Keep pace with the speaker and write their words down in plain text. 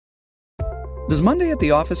Does Monday at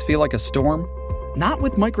the office feel like a storm? Not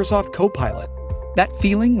with Microsoft Copilot. That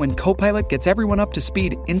feeling when Copilot gets everyone up to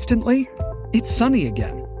speed instantly? It's sunny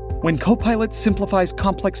again. When Copilot simplifies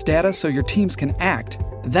complex data so your teams can act,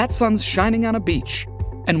 that sun's shining on a beach.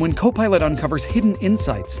 And when Copilot uncovers hidden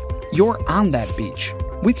insights, you're on that beach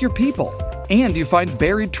with your people, and you find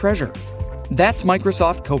buried treasure. That's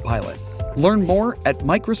Microsoft Copilot. Learn more at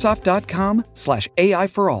Microsoft.com/AI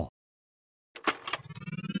for all.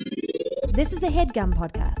 This is a HeadGum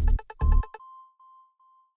podcast.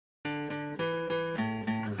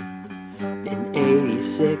 In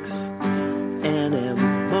 86,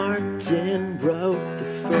 N.M. Martin wrote the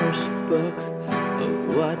first book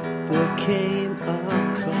of what became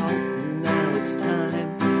a cult. Now it's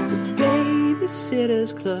time for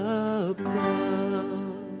Babysitter's Club.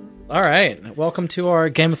 All right. Welcome to our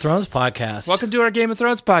Game of Thrones podcast. Welcome to our Game of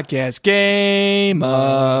Thrones podcast. Game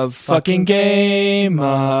of fucking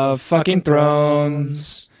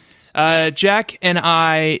Thrones. Jack and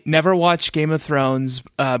I never watched Game of Thrones,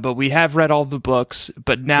 but we have read all the books.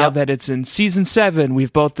 But now that it's in season 7,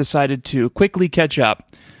 we've both decided to quickly catch up.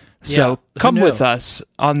 So come with us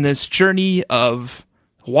on this journey of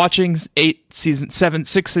watching 6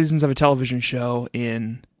 seasons of a television show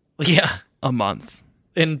in a month.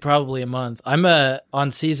 In probably a month. I'm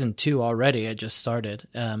on season 2 already. I just started.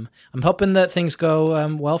 I'm hoping that things go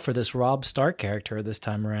well for this Robb Stark character this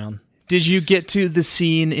time around. Did you get to the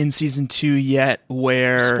scene in season 2 yet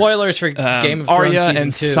where... Spoilers for Game of Thrones Arya season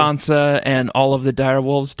and 2. Sansa and all of the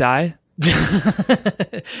direwolves die?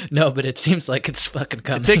 No, but it seems like it's fucking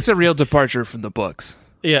coming. It takes a real departure from the books.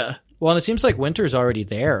 Yeah. Well, and it seems like winter's already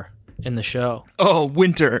there in the show. Oh,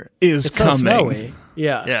 winter is it's coming. So snowy.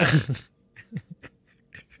 Yeah.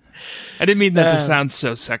 I didn't mean that to sound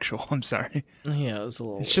so sexual. I'm sorry. Yeah, it was a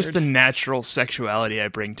little It's just the natural sexuality I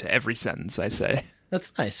bring to every sentence I say.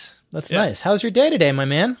 That's nice. That's nice. How's your day today, my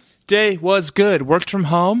man? Day was good. Worked from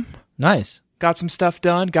home. Nice. Got some stuff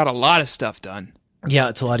done. Got a lot of stuff done. Yeah,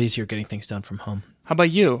 it's a lot easier getting things done from home. How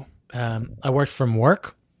about you? I worked from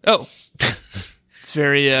work. Oh. It's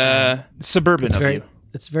very suburban of you.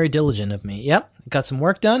 It's very diligent of me. Yep. Got some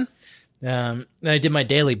work done. Then I did my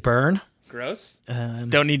daily burn. Gross.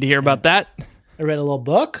 Don't need to hear about that. I read a little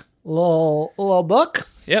book. A little book.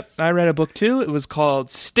 Yep, I read a book too. It was called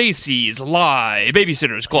Stacey's Lie.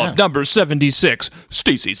 Babysitter's Club number 76.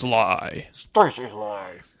 Stacey's Lie. Stacey's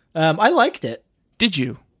Lie. I liked it. Did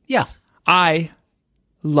you? Yeah. I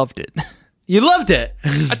loved it. You loved it?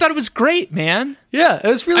 I thought it was great, man. Yeah, it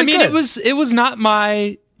was really good. it was not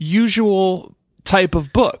my usual type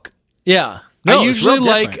of book. Yeah. No, I usually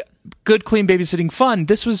like good, clean babysitting fun.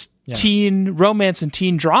 This was teen romance and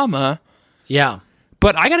teen drama. Yeah.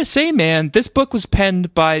 But I gotta say, man, this book was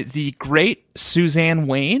penned by the great Suzanne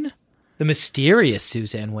Wayne. The mysterious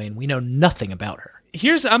Suzanne Wayne. We know nothing about her.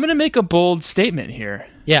 I'm gonna make a bold statement here.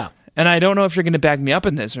 Yeah. And I don't know if you're gonna back me up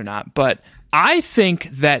in this or not, but I think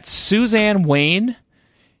that Suzanne Wayne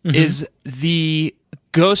is the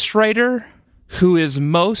ghostwriter who is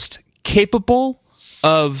most capable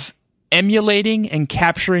of emulating and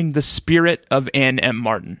capturing the spirit of Anne M.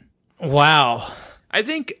 Martin. Wow. I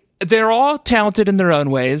think they're all talented in their own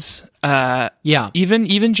ways.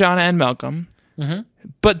 Even Jonna and Malcolm. Mm-hmm.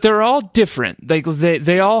 But they're all different.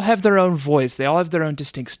 They all have their own voice. They all have their own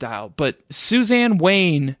distinct style. But Suzanne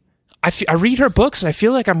Wayne, I read her books and I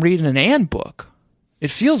feel like I'm reading an Anne book. It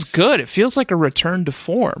feels good. It feels like a return to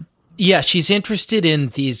form. Yeah, she's interested in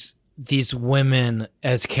these women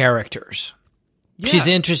as characters. Yeah. She's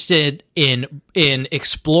interested in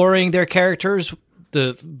exploring their characters,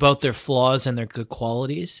 both their flaws and their good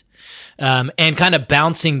qualities, and kind of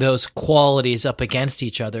bouncing those qualities up against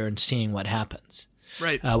each other and seeing what happens.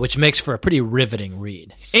 Right, which makes for a pretty riveting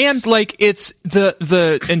read. And like it's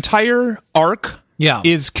the entire arc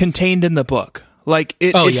is contained in the book. Like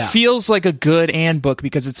it feels like a good Anne book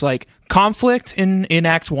because it's like conflict in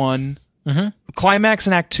Act 1, climax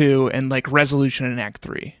in Act 2, and like resolution in Act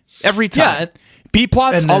 3 every time. Yeah. B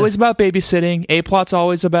plot's always about babysitting. A plot's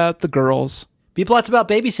always about the girls. B plot's about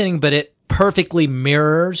babysitting, but it perfectly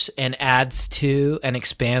mirrors and adds to and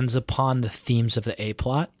expands upon the themes of the A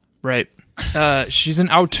plot. Right. She's an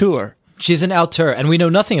auteur. She's an auteur, and we know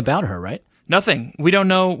nothing about her, right? Nothing. We don't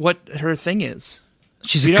know what her thing is.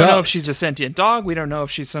 We don't know if she's a sentient dog. We don't know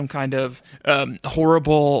if she's some kind of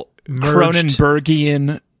horrible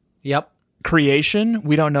Cronenbergian creation.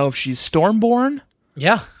 We don't know if she's Stormborn.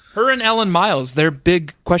 Yeah. Her and Ellen Miles, they're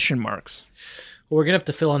big question marks. Well, we're going to have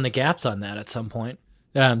to fill in the gaps on that at some point.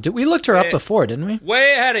 We looked her up before, didn't we?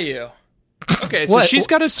 Way ahead of you. Okay, so she's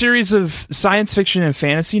got a series of science fiction and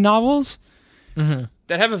fantasy novels that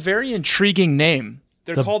have a very intriguing name.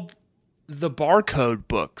 They're called the Barcode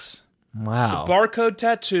books. Wow. The Barcode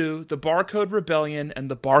Tattoo, the Barcode Rebellion, and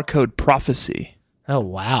the Barcode Prophecy. Oh,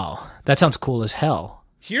 wow. That sounds cool as hell.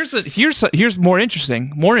 Here's more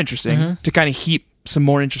interesting to kind of heap some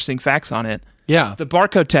more interesting facts on it. Yeah. The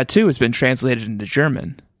Barcode Tattoo has been translated into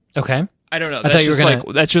German. Okay. I don't know. I thought you were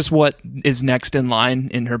gonna... that's just what is next in line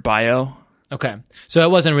in her bio. Okay. So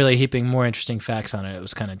it wasn't really heaping more interesting facts on it. It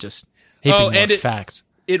was kind of just heaping more facts.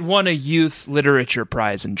 It won a youth literature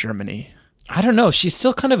prize in Germany. I don't know. She's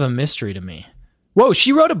still kind of a mystery to me. Whoa,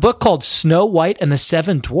 she wrote a book called Snow White and the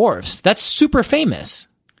Seven Dwarfs. That's super famous.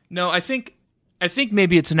 No, I think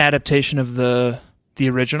maybe it's an adaptation of the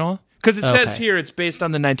original. Because it says here it's based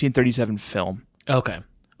on the 1937 film. Okay.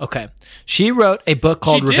 She wrote a book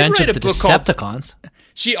called Revenge of the Decepticons.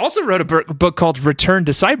 She also wrote a book called Return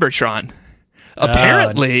to Cybertron.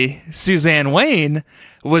 Apparently, Suzanne Wayne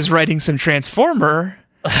was writing some Transformer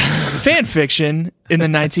fan fiction in the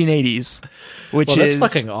 1980s, which is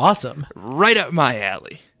fucking awesome. Right up my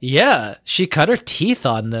alley. Yeah, she cut her teeth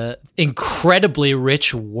on the incredibly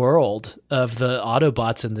rich world of the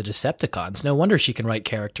Autobots and the Decepticons. No wonder she can write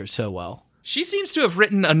characters so well. She seems to have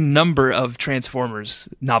written a number of Transformers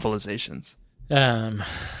novelizations.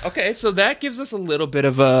 Okay, so that gives us a little bit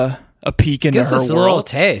of a peek into her world. A little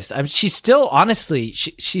taste. I mean, she's still, honestly,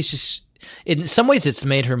 she's just, in some ways it's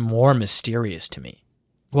made her more mysterious to me.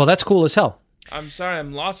 Well, that's cool as hell. I'm sorry,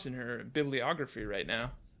 I'm lost in her bibliography right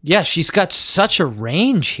now. Yeah, she's got such a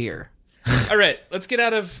range here. All right, let's get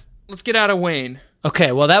out of Wayne.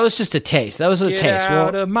 Okay, well, that was just a taste. That was a taste. Get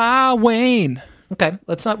out of my Wayne. Okay,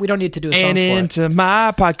 we don't need to do a song and for it. into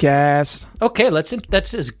my podcast. Okay,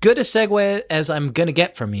 that's as good a segue as I'm going to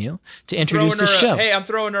get from you to introduce the show. Hey, I'm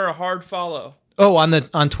throwing her a hard follow. Oh,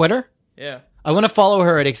 on Twitter? Yeah. I want to follow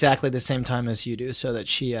her at exactly the same time as you do so that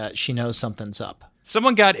she knows something's up.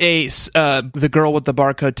 Someone got the girl with the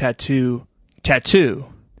barcode tattoo,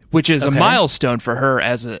 which is a milestone for her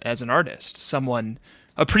as an artist. Someone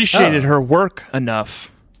appreciated her work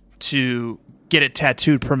enough to get it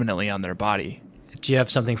tattooed permanently on their body. Do you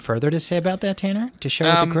have something further to say about that, Tanner, to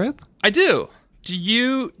share with the group? I do. Do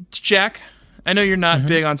you, Jack? I know you're not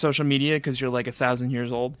big on social media because you're like 1,000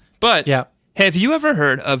 years old, but have you ever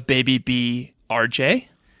heard of Baby B RJ?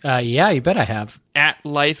 Yeah, you bet I have. At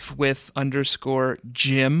life with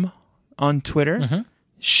 _Jim on Twitter.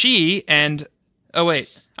 She and... Oh, wait.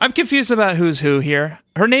 I'm confused about who's who here.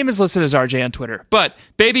 Her name is listed as RJ on Twitter, but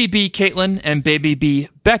Baby B Caitlin and Baby B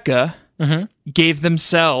Becca gave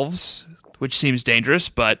themselves, which seems dangerous,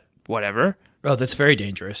 but whatever. Oh, that's very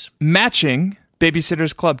dangerous. Matching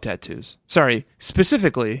Babysitter's Club tattoos. Sorry,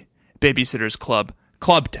 specifically Babysitter's Club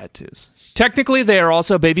tattoos. Technically, they are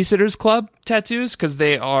also Babysitter's Club tattoos because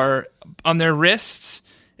they are on their wrists.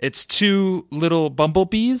 It's two little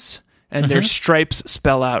bumblebees, and their stripes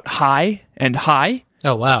spell out hi and hi.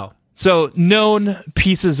 Oh, wow. So known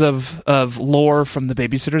pieces of lore from the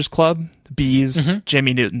Babysitter's Club, bees,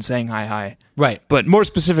 Jamie Newton saying hi. Right. But more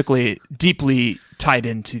specifically, deeply tied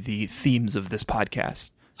into the themes of this podcast.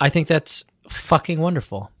 I think that's fucking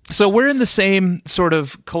wonderful. So we're in the same sort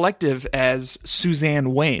of collective as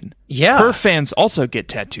Suzanne Wayne. Yeah. Her fans also get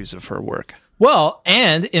tattoos of her work. Well,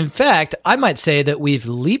 and in fact, I might say that we've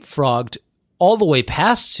leapfrogged all the way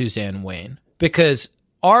past Suzanne Wayne because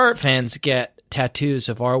our fans get tattoos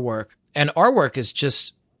of our work, and our work is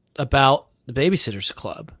just about the Babysitter's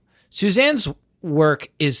Club. Suzanne's work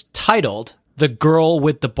is titled The Girl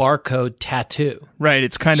with the Barcode Tattoo. Right,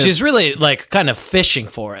 it's kind of... She's really, kind of fishing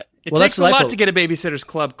for it. It takes a lot to get a Babysitter's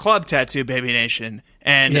Club tattoo, Baby Nation,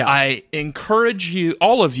 and I encourage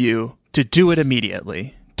all of you, to do it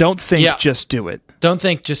immediately. Don't think, just do it. Don't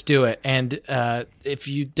think, just do it. And if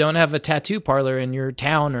you don't have a tattoo parlor in your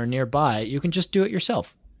town or nearby, you can just do it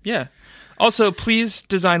yourself. Yeah. Also, please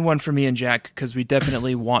design one for me and Jack, because we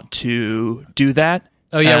definitely want to do that.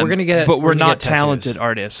 Oh, yeah, we're going to get it. But we're not talented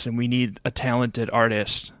artists, and we need a talented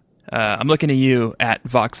artist. I'm looking at you at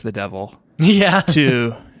Vox the Devil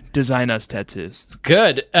to design us tattoos.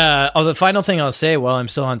 Good. The final thing I'll say while I'm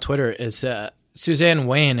still on Twitter is Suzanne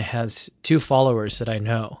Wayne has 2 followers that I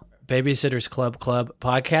know. Babysitter's Club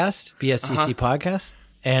podcast, BSCC podcast,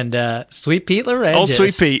 and Sweet Pete Larangis. Oh,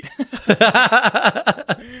 Sweet Pete.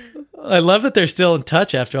 I love that they're still in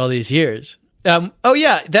touch after all these years. That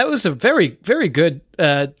was a very, very good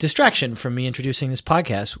distraction from me introducing this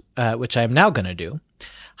podcast, which I am now going to do.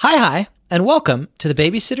 Hi, and welcome to the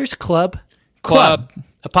Babysitter's Club,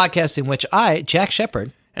 a podcast in which I, Jack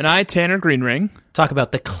Shepard, and I, Tanner Greenring, talk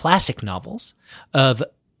about the classic novels of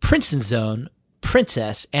Princeton's own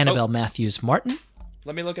Princess Annabelle Matthews Martin.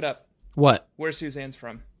 Let me look it up. What? Where's Suzanne's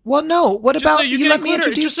from? Well, no. What Just about so you let me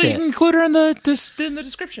introduce just so you it? can include her in the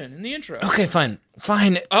description, in the intro. Okay, fine.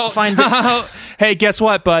 Oh, fine. Hey, guess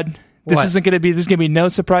what, bud? This What? isn't gonna be. This is gonna be no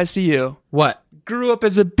surprise to you. What? Grew up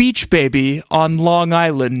as a beach baby on Long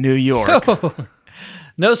Island, New York.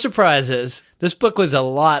 No surprises. This book was a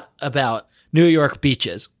lot about New York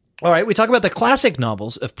beaches. All right, we talk about the classic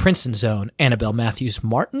novels of Princeton's own Annabelle Matthews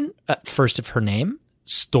Martin, first of her name,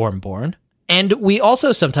 Stormborn. And we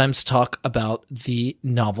also sometimes talk about the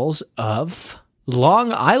novels of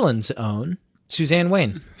Long Island's own Suzanne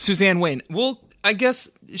Wayne. Suzanne Wayne. Well, I guess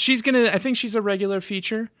she's gonna. I think she's a regular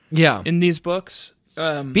feature. Yeah. In these books.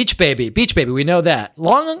 Beach Baby. We know that.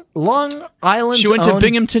 Long Island's She went to own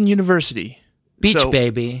Binghamton University. Beach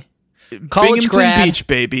Baby. College Binghamton grad. Beach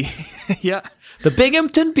Baby. Yeah. The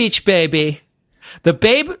Binghamton Beach Baby. The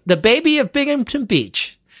baby of Binghamton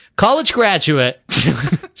Beach. College graduate.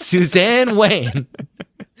 Suzanne Wayne.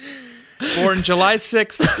 Born July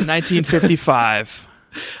 6th, 1955.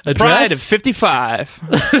 Address? Bride of 55.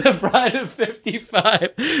 The Bride of 55.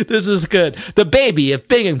 This is good. The baby of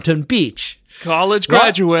Binghamton Beach. College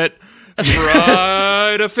graduate.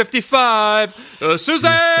 Bride of 55.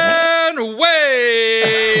 Suzanne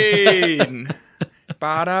Wayne.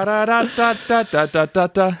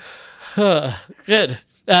 Ba-da-da-da-da-da-da-da-da. Good.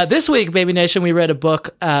 This week, Baby Nation, we read a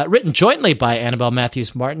book written jointly by Annabelle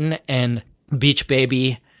Matthews Martin and Beach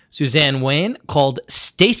Baby Suzanne Wayne called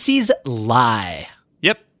Stacey's Lie.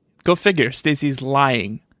 Yep. Go figure. Stacey's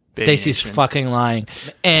lying. Stacey's fucking lying.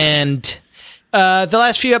 And the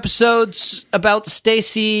last few episodes about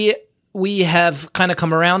Stacey, we have kind of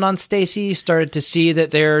come around on Stacey, started to see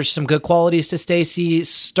that there's some good qualities to Stacey,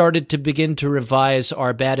 started to begin to revise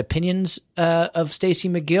our bad opinions of Stacey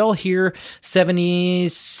McGill here,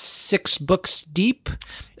 76 books deep.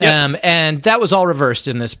 Yep. And that was all reversed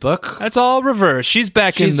in this book. That's all reversed. She's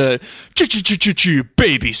back in the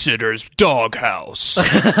babysitter's doghouse.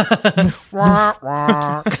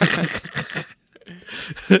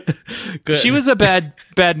 Good. She was a bad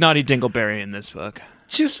naughty dingleberry in this book.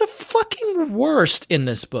 She was the fucking worst in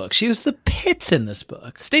this book. She was the pits in this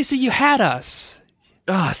book. Stacey, you had us.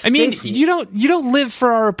 Oh, I mean, you don't live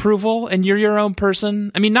for our approval, and you're your own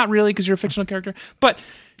person. I mean, not really, because you're a fictional character, but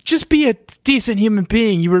just be a decent human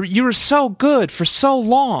being. You were so good for so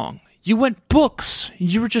long. You went books.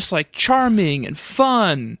 You were just like charming and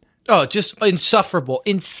fun. Oh, just insufferable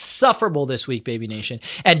this week, Baby Nation.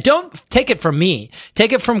 And don't take it from me.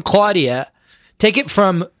 Take it from Claudia. Take it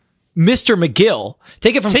from Mr. McGill.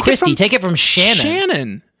 Take it from Christy. Take it from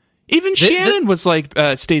Shannon. Even Shannon was like,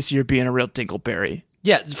 Stacey, you're being a real dingleberry.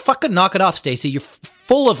 Yeah, fucking knock it off, Stacey. You're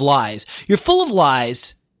full of lies. You're full of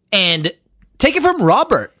lies. And take it from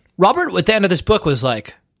Robert. Robert, at the end of this book, was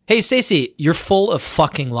like, hey, Stacey, you're full of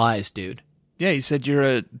fucking lies, dude. Yeah, he said you're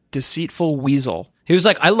a deceitful weasel. He was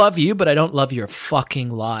like, I love you, but I don't love your fucking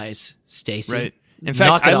lies, Stacey. Right. In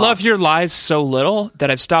fact, I love your lies so little that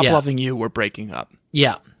I've stopped loving you. We're breaking up.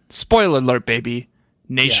 Yeah. Spoiler alert, baby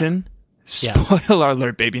nation. Yeah. Spoiler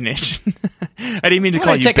alert, baby nation. I didn't mean to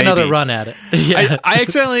call you take baby. another run at it. Yeah. I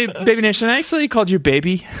accidentally, baby nation, I accidentally called you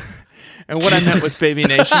baby. And what I meant was baby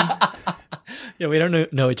nation. Yeah, we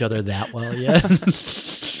don't know each other that well yet.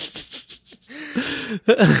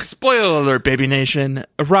 Spoiler alert, baby nation.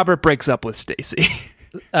 Robert breaks up with Stacey.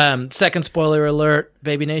 Second spoiler alert,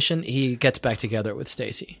 Baby Nation, he gets back together with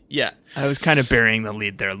Stacey. Yeah. I was kind of burying the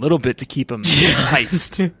lead there a little bit to keep him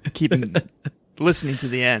enticed. Keep him listening to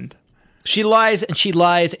the end. She lies and she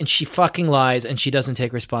lies and she fucking lies and she doesn't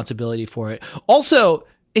take responsibility for it. Also,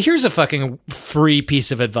 here's a fucking free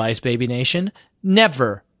piece of advice, Baby Nation.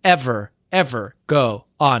 Never, ever, ever go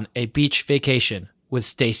on a beach vacation with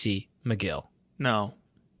Stacey McGill. No.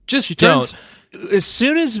 Just don't. As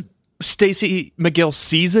soon as Stacey McGill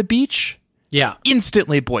sees a beach, yeah,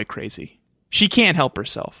 instantly boy crazy. She can't help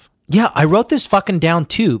herself. Yeah, I wrote this fucking down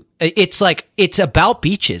too. It's like, it's about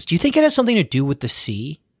beaches. Do you think it has something to do with the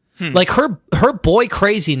sea? Like her boy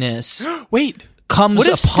craziness. Wait, comes what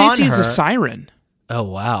if upon Stacey is her. a siren? Oh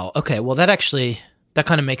wow. Okay, well that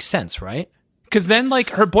kind of makes sense, right? Because then,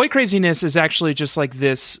 like, her boy craziness is actually just like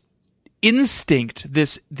this instinct,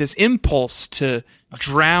 this impulse to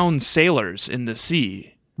drown sailors in the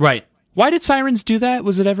sea. Right. Why did sirens do that?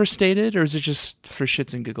 Was it ever stated, or is it just for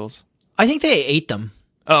shits and giggles? I think they ate them.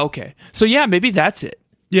 Oh, okay. So yeah, maybe that's it.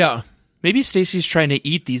 Yeah. Maybe Stacey's trying to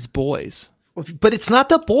eat these boys. But it's not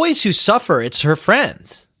the boys who suffer, it's her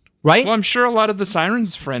friends, right? Well, I'm sure a lot of the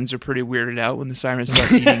sirens' friends are pretty weirded out when the sirens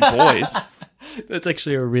start eating boys. That's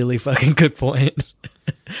actually a really fucking good point.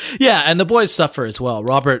 Yeah, and the boys suffer as well.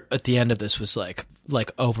 Robert, at the end of this, was like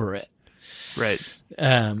over it. Right.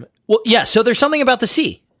 Well, yeah, so there's something about the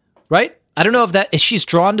sea, right? I don't know if she's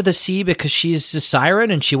drawn to the sea because she's a siren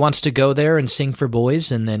and she wants to go there and sing for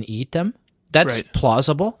boys and then eat them. That's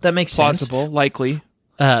plausible. That makes sense. Plausible, likely.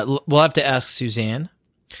 We'll have to ask Suzanne.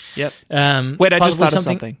 Yep. Wait, I just thought of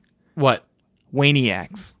something. What?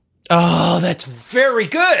 Waniacs. Oh, that's very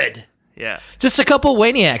good. Yeah. Just a couple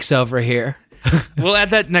Waniacs over here. We'll add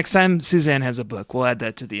that next time Suzanne has a book. We'll add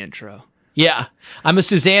that to the intro. Yeah. I'm a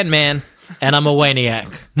Suzanne man, and I'm a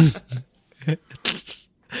Waniac.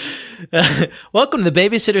 Welcome to the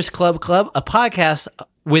Babysitters Club, a podcast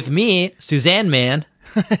with me, Suzanne man.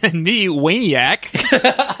 And me, Waniac.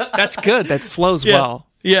 That's good. That flows well.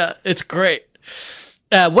 Yeah, it's great.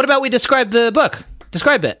 What about we describe the book?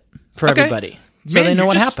 Describe it for everybody so they know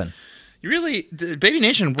what happened. You really, Baby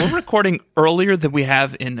Nation, we're recording earlier than we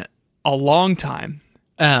have in a long time.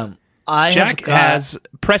 Jack has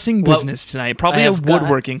pressing business tonight. Probably a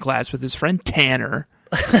woodworking class with his friend Tanner.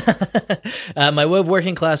 My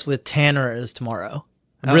woodworking class with Tanner is tomorrow.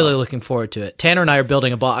 I'm really looking forward to it. Tanner and I are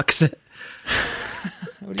building a box.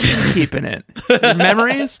 What are you keeping it? Your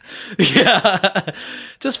memories? Yeah.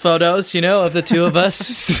 Just photos, of the two of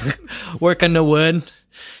us working the wood.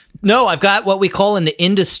 No, I've got what we call in the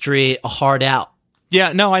industry a hard out.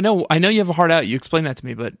 Yeah, no, I know you have a hard out. You explained that to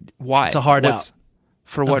me, but why? It's a hard out.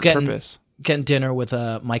 For what purpose? Getting dinner with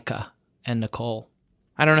Micah and Nicole.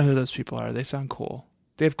 I don't know who those people are. They sound cool.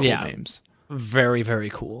 They have cool names. Very,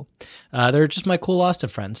 very cool. They're just my cool Austin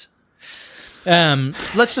friends.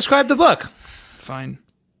 Let's describe the book. Fine.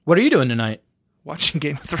 What are you doing tonight? Watching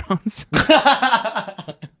Game of Thrones.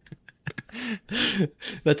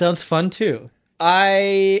 That sounds fun too.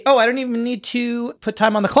 I don't even need to put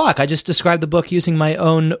time on the clock. I just described the book using my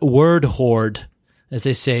own word hoard, as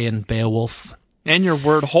they say in Beowulf. And your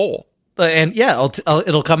word hole. And yeah,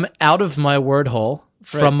 it'll come out of my word hole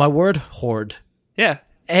from my word hoard. Yeah.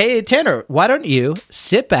 Hey, Tanner, why don't you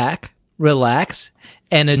sit back, relax,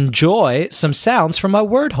 and enjoy some sounds from my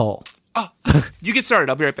word hole? Oh, you get started.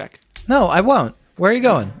 I'll be right back. No, I won't. Where are you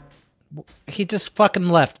going? He just fucking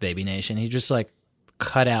left, Baby Nation. He just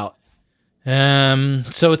cut out.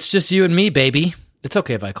 So it's just you and me, baby. It's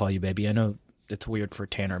okay if I call you baby. I know it's weird for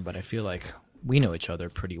Tanner, but I feel like we know each other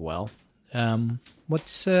pretty well.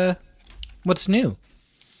 What's new?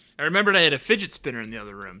 I remembered I had a fidget spinner in the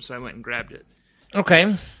other room, so I went and grabbed it.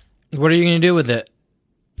 Okay. What are you going to do with it?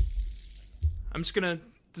 This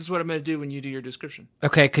is what I'm going to do when you do your description.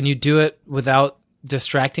 Okay, can you do it without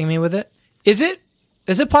distracting me with it? Is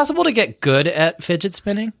it possible to get good at fidget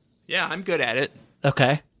spinning? Yeah, I'm good at it.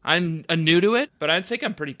 Okay. I'm new to it, but I think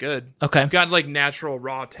I'm pretty good. Okay. I've got natural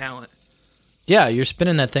raw talent. Yeah, you're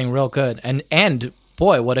spinning that thing real good. And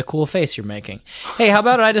boy, what a cool face you're making. Hey, how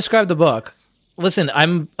about I describe the book? Listen,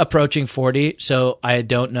 I'm approaching 40, so I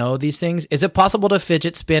don't know these things. Is it possible to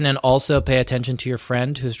fidget spin and also pay attention to your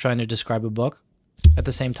friend who's trying to describe a book at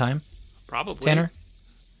the same time? Probably. Tanner?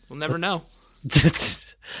 We'll never know. I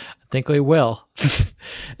think we will.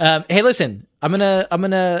 Hey, listen, I'm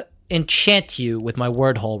gonna enchant you with my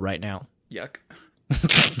word hole right now. Yuck.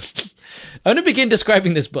 I'm gonna begin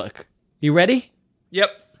describing this book. You ready? Yep.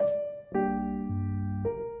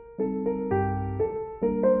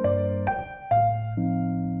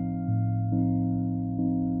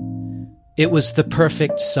 It was the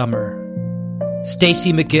perfect summer.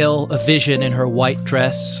 Stacey McGill, a vision in her white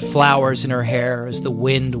dress, flowers in her hair as the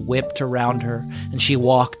wind whipped around her, and she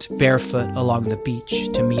walked barefoot along the beach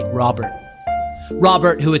to meet Robert.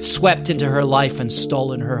 Robert, who had swept into her life and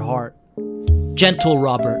stolen her heart. Gentle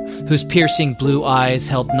Robert, whose piercing blue eyes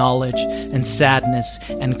held knowledge and sadness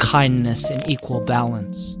and kindness in equal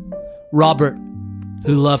balance. Robert,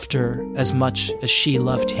 who loved her as much as she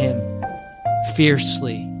loved him,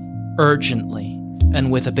 fiercely, urgently,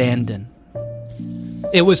 and with abandon.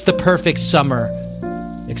 It was the perfect summer,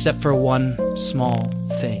 except for one small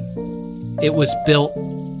thing. It was built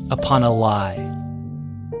upon a lie.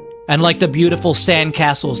 And like the beautiful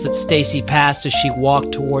sandcastles that Stacey passed as she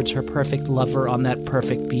walked towards her perfect lover on that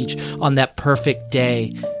perfect beach, on that perfect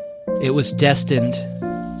day, it was destined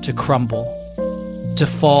to crumble, to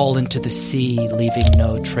fall into the sea, leaving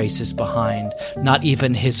no traces behind, not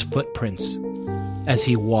even his footprints, as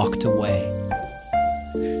he walked away.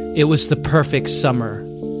 It was the perfect summer,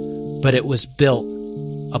 but it was built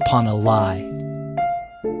upon a lie.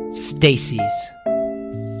 Stacey's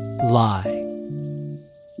lie.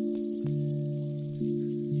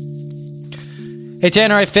 Hey,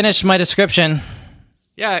 Tanner, I finished my description.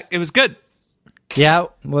 Yeah, it was good. Yeah?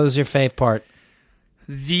 What was your fave part?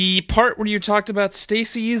 The part where you talked about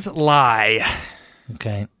Stacey's lie.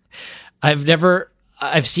 Okay.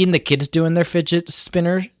 I've seen the kids doing their fidget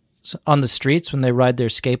spinners on the streets when they ride their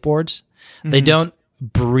skateboards. Mm-hmm. They don't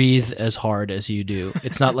breathe as hard as you do.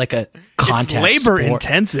 It's not like a contact It's labor sport.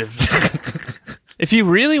 intensive. If you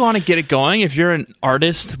really want to get it going, if you're an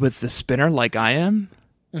artist with the spinner like I am,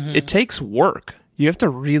 it takes work. You have to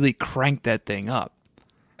really crank that thing up.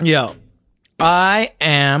 Yo, I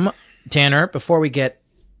am, Tanner, before we get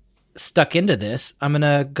stuck into this, I'm going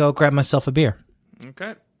to go grab myself a beer.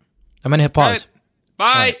 Okay. I'm going to hit pause.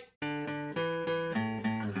 Bye.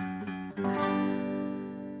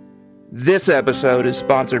 This episode is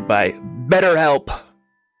sponsored by BetterHelp.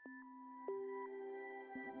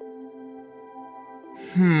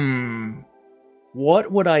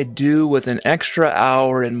 What would I do with an extra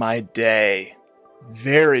hour in my day?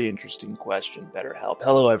 Very interesting question, BetterHelp.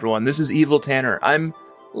 Hello, everyone. This is Evil Tanner. I'm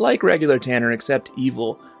like regular Tanner, except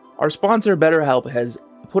evil. Our sponsor, BetterHelp, has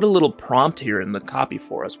put a little prompt here in the copy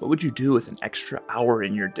for us. What would you do with an extra hour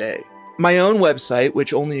in your day? My own website,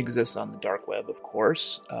 which only exists on the dark web, of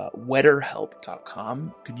course,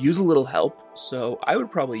 wetterhelp.com, could use a little help. So I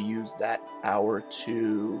would probably use that hour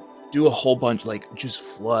to do a whole bunch, like just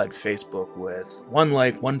flood Facebook with one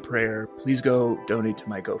like, one prayer. Please go donate to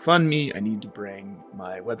my GoFundMe. I need to bring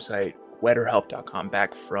my website, wetterhelp.com,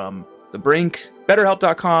 back from the brink.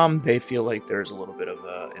 BetterHelp.com, they feel like there's a little bit of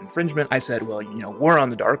infringement. I said, well, we're on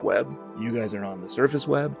the dark web. You guys are on the surface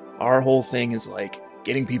web. Our whole thing is like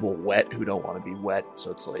getting people wet who don't want to be wet.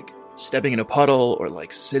 So it's like stepping in a puddle or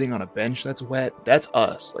like sitting on a bench that's wet. That's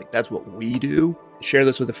us. Like, that's what we do. Share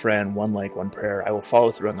this with a friend. One like, one prayer. I will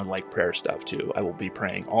follow through on the like prayer stuff too. I will be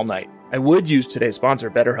praying all night. I would use today's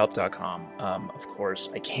sponsor, BetterHelp.com. Of course,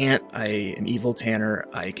 I can't. I am Evil Tanner.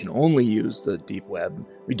 I can only use the deep web.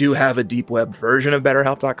 We do have a deep web version of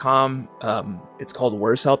BetterHelp.com. It's called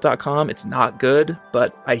WorseHelp.com. It's not good,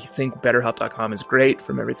 but I think BetterHelp.com is great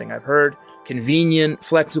from everything I've heard. Convenient,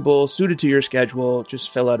 flexible, suited to your schedule.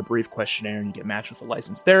 Just fill out a brief questionnaire and you get matched with a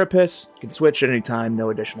licensed therapist. You can switch at any time, no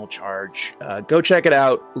additional charge. Go check it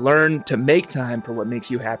out. Learn to make time for what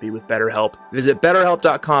makes you happy with BetterHelp. Visit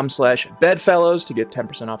BetterHelp.com/bedfellows to get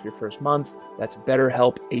 10% off your first month. That's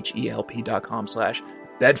BetterHelp,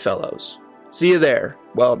 HELP.com/bedfellows. See you there.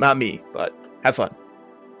 Well, not me, but have fun.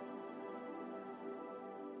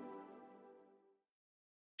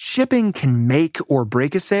 Shipping can make or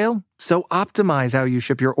break a sale, so optimize how you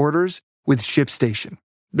ship your orders with ShipStation.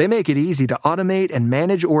 They make it easy to automate and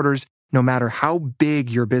manage orders no matter how big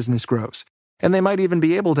your business grows. And they might even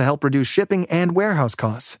be able to help reduce shipping and warehouse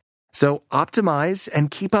costs. So optimize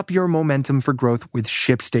and keep up your momentum for growth with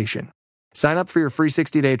ShipStation. Sign up for your free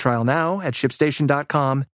 60-day trial now at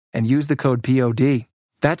ShipStation.com and use the code POD.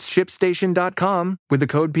 That's ShipStation.com with the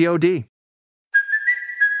code POD.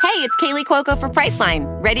 Hey, it's Kaylee Cuoco for Priceline.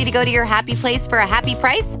 Ready to go to your happy place for a happy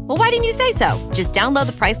price? Well, why didn't you say so? Just download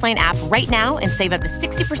the Priceline app right now and save up to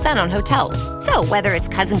 60% on hotels. So whether it's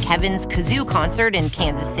Cousin Kevin's Kazoo Concert in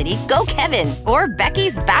Kansas City, go Kevin, or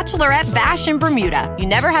Becky's Bachelorette Bash in Bermuda, you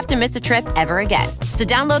never have to miss a trip ever again. So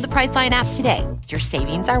download the Priceline app today. Your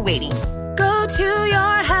savings are waiting. Go to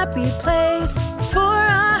your happy place for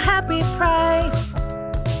a happy price.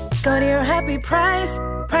 Go to your happy price,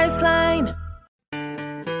 Priceline.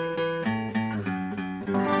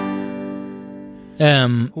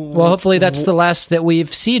 Well, hopefully that's the last that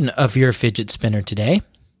we've seen of your fidget spinner today.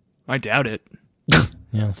 I doubt it.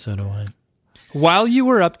 Yeah, so do I. While you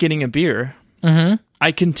were up getting a beer,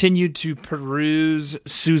 I continued to peruse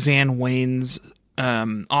Suzanne Wayne's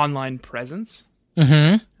online presence.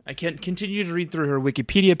 I continued to read through her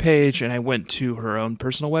Wikipedia page, and I went to her own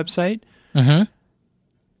personal website.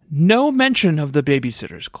 No mention of the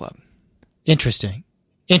Babysitters Club. Interesting.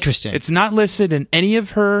 It's not listed in any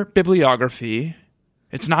of her bibliography.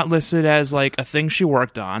 It's not listed as like a thing she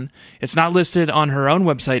worked on. It's not listed on her own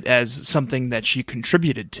website as something that she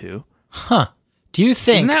contributed to. Huh. Do you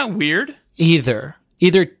think... Isn't that weird? Either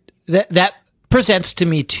that presents to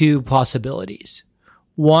me two possibilities.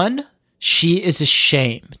 One, she is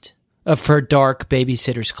ashamed of her dark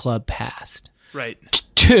Babysitters Club past. Right.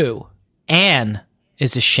 Two, Anne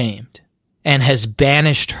is ashamed and has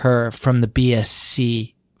banished her from the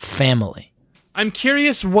BSC family. I'm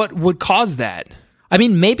curious what would cause that. I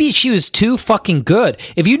mean, maybe she was too fucking good.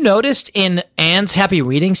 If you noticed in Anne's Happy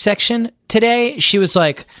Reading section today, she was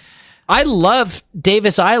like, I love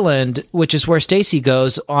Davis Island, which is where Stacey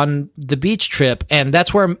goes on the beach trip, and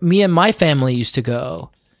that's where me and my family used to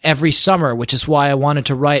go every summer, which is why I wanted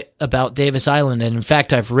to write about Davis Island. And in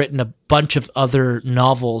fact, I've written a bunch of other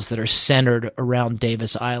novels that are centered around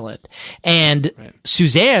Davis Island. And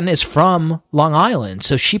Suzanne is from Long Island,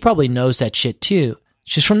 so she probably knows that shit too.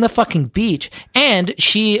 She's from the fucking beach, and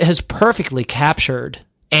she has perfectly captured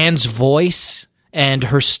Anne's voice and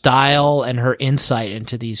her style and her insight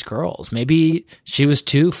into these girls. Maybe she was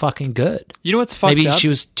too fucking good. You know what's fucked up? Maybe she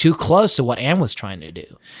was too close to what Anne was trying to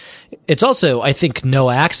do. It's also, I think, no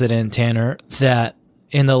accident, Tanner, that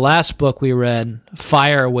in the last book we read,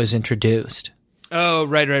 fire was introduced. Oh,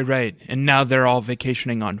 right. And now they're all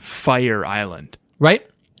vacationing on Fire Island. Right?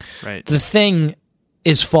 Right. The thing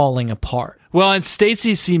is falling apart. Well, and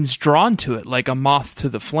Stacey seems drawn to it like a moth to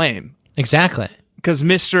the flame. Exactly. Because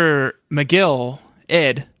Mr. McGill,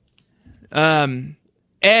 Ed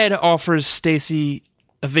offers Stacey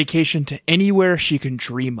a vacation to anywhere she can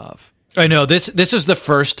dream of. I know, this is the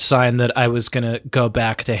first sign that I was going to go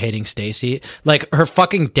back to hating Stacey. Like, her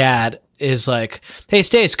fucking dad is like, hey,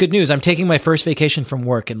 Stace, good news. I'm taking my first vacation from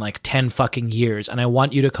work in like 10 fucking years, and I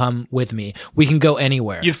want you to come with me. We can go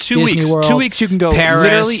anywhere. You have 2 Disney weeks. World, 2 weeks you can go Paris,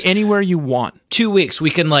 literally anywhere you want. 2 weeks.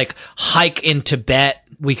 We can like hike in Tibet.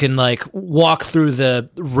 We can like walk through the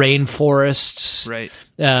rainforests. Right.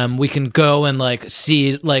 We can go and like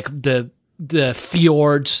see like the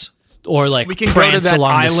fjords, or like we can go to that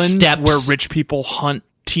along island the steps where rich people hunt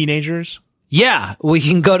teenagers. Yeah, we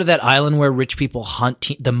can go to that island where rich people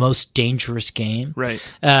hunt the most dangerous game. Right.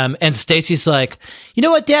 And Stacey's like, you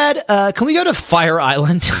know what, Dad? Can we go to Fire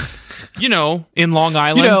Island? You know, in Long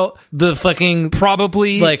Island. You know, the fucking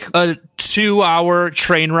probably like a 2-hour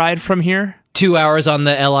train ride from here. 2 hours on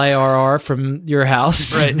the LIRR from your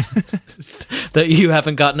house, right? That you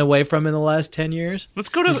haven't gotten away from in the last 10 years. Let's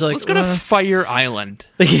go to Fire Island.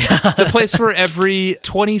 Yeah, the place where every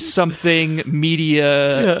 20-something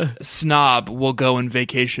media snob will go on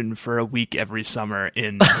vacation for a week every summer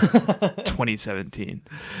in 2017.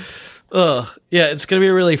 Ugh, yeah, it's gonna be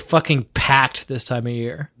really fucking packed this time of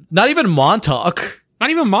year. Not even Montauk.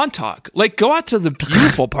 Like, go out to the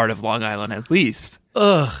beautiful part of Long Island at least.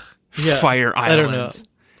 Ugh. Yeah, Fire Island. I don't know.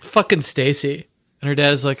 Fucking Stacey. And her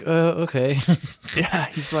dad's like, okay. Yeah,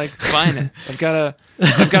 he's like, fine. I've got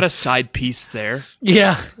a side piece there.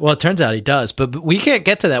 Yeah. Well, it turns out he does, but we can't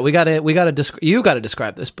get to that. You got to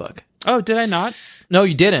describe this book. Oh, did I not? No,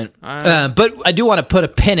 you didn't. But I do want to put a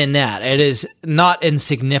pin in that. It is not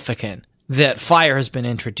insignificant that fire has been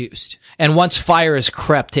introduced. And once fire is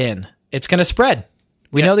crept in, it's going to spread.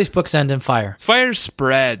 We know these books end in fire. Fire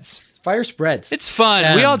spreads. Fire spreads. It's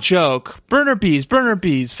fun. We all joke. Burner bees,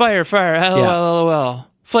 fire, LOL.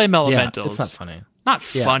 Flame elementals. Yeah, it's not funny. Not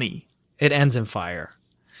funny. It ends in fire.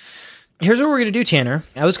 Here's what we're going to do, Tanner.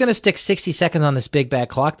 I was going to stick 60 seconds on this big bad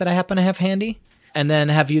clock that I happen to have handy, and then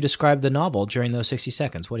have you describe the novel during those 60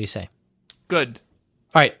 seconds. What do you say? Good.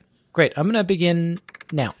 All right. Great. I'm going to begin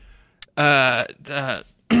now.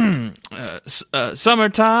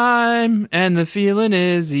 Summertime and the feeling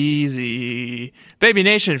is easy. Baby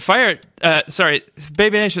Nation,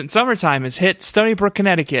 Baby Nation, summertime has hit Stony Brook,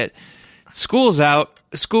 Connecticut. School's out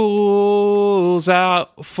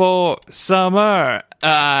for summer.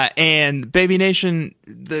 And Baby Nation,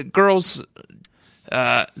 the girls,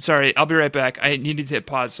 sorry, I'll be right back. You need to hit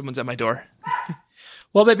pause. Someone's at my door.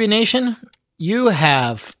 Well, Baby Nation,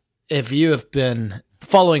 if you have been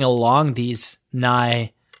following along these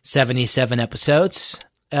nigh 77 episodes,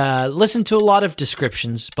 listen to a lot of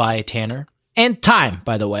descriptions by Tanner. And time,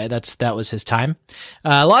 by the way, that was his time.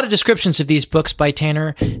 A lot of descriptions of these books by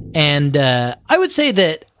Tanner, and I would say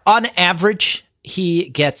that on average he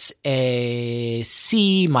gets a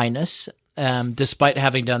C-, despite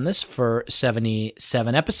having done this for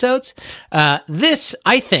 77 episodes. This,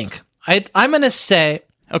 I think, I'm going to say...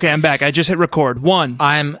 Okay, I'm back. I just hit record. 1.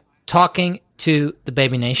 I'm talking to the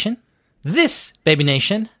Baby Nation. This, Baby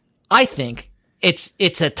Nation, I think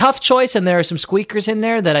it's a tough choice, and there are some squeakers in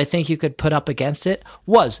there that I think you could put up against it,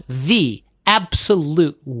 was the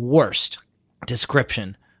absolute worst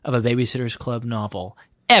description of a Babysitter's Club novel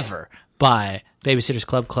ever by Babysitter's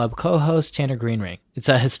Club co-host Tanner Greenring. It's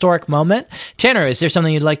a historic moment. Tanner, is there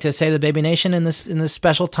something you'd like to say to the Baby Nation in this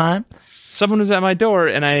special time? Someone was at my door,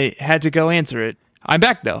 and I had to go answer it. I'm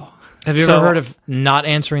back, though. Have you ever heard of not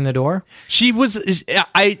answering the door?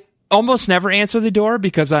 I almost never answer the door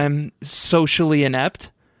because I'm socially inept.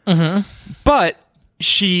 Mm-hmm. But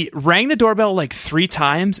she rang the doorbell like 3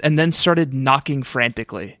 times and then started knocking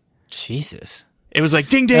frantically. Jesus. It was like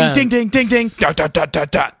ding, ding, ding, ding, ding, ding, dot, dot, dot,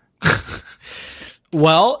 dot, dot.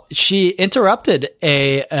 Well, she interrupted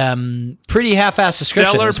a pretty half-assed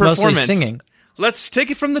description. Stellar performance. Mostly singing. Let's take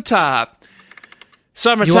it from the top.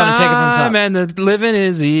 Summertime, you want to take it from the top? And the living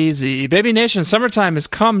is easy. Baby Nation, summertime has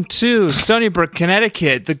come to Stony Brook,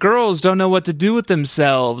 Connecticut. The girls don't know what to do with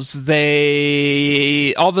themselves. All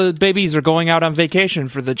the babies are going out on vacation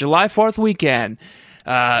for the July 4th weekend.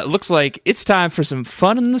 Looks like it's time for some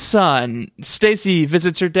fun in the sun. Stacey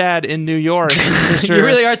visits her dad in New York. You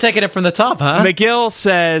really are taking it from the top, huh? McGill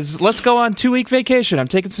says, let's go on 2-week vacation. I'm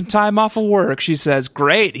taking some time off of work. She says,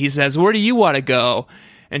 great. He says, where do you want to go?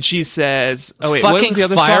 And she says, oh, wait, what was the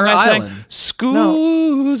other Fire song I sang? Island.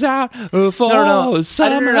 Schools out for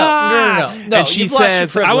summer. No. And she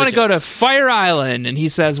says, I want to go to Fire Island. And he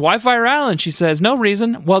says, why Fire Island? She says, no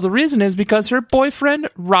reason. Well, the reason is because her boyfriend,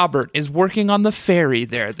 Robert, is working on the ferry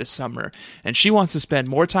there this summer. And she wants to spend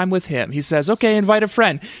more time with him. He says, okay, invite a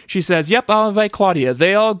friend. She says, yep, I'll invite Claudia.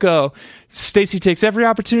 They all go. Stacey takes every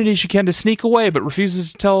opportunity she can to sneak away, but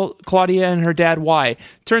refuses to tell Claudia and her dad why.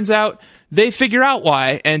 Turns out they figure out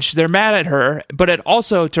why, and they're mad at her, but it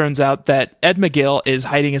also turns out that Ed McGill is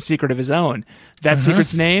hiding a secret of his own. That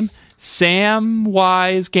secret's name?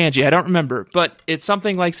 Samwise Gamgee. I don't remember, but it's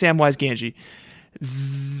something like Samwise Gamgee.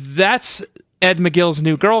 That's Ed McGill's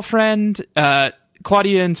new girlfriend.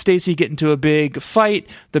 Claudia and Stacey get into a big fight.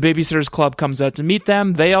 The Babysitters Club comes out to meet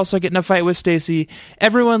them. They also get in a fight with Stacey.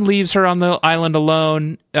 Everyone leaves her on the island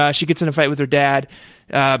alone. She gets in a fight with her dad.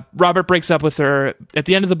 Robert breaks up with her. At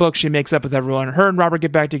the end of the book, she makes up with everyone. Her and Robert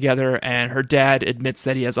get back together, and her dad admits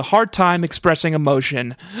that he has a hard time expressing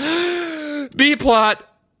emotion. B-plot.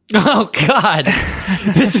 Oh, God.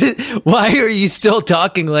 Why are you still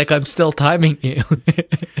talking like I'm still timing you?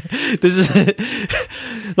 This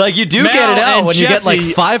is like you do Mel get it out when Jesse you get like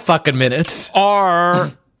 5 fucking minutes.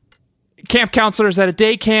 Are camp counselors at a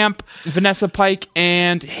day camp. Vanessa Pike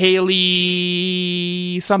and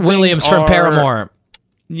Haley something Williams from Paramore.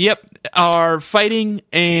 Yep, are fighting,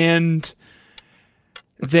 and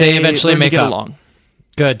they eventually make get up. Along.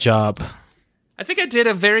 Good job. I think I did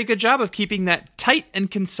a very good job of keeping that tight and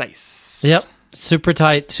concise. Yep, super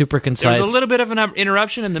tight, super concise. There was a little bit of an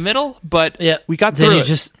interruption in the middle, but we got then through you it.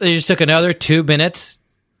 You just took another 2 minutes,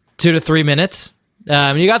 2 to 3 minutes.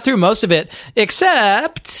 You got through most of it,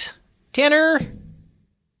 except, Tanner,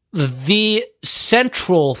 the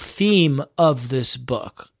central theme of this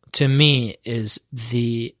book, to me, is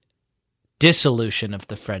the dissolution of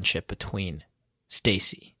the friendship between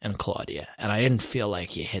Stacey and Claudia, and I didn't feel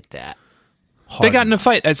like you hit that hard. They got in a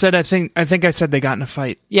fight. I think I said they got in a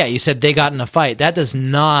fight. Yeah, you said they got in a fight. That does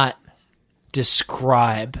not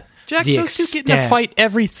describe Jack, the those extent. two get in a fight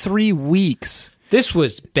every 3 weeks. This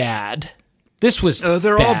was bad. This was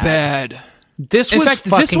they're bad. all bad. This in was fact,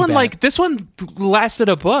 fucking this one bad. this one lasted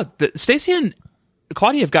a book. Stacey and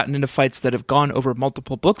Claudia have gotten into fights that have gone over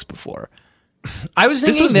multiple books before. I was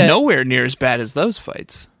thinking this was that, nowhere near as bad as those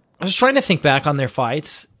fights. I was trying to think back on their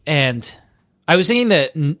fights, and I was thinking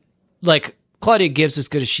that, like, Claudia gives as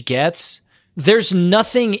good as she gets. There's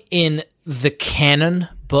nothing in the canon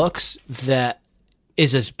books that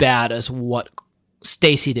is as bad as what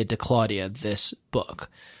Stacey did to Claudia this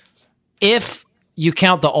book. If you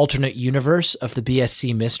count the alternate universe of the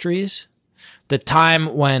BSC mysteries, the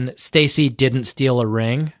time when Stacey didn't steal a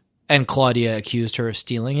ring and Claudia accused her of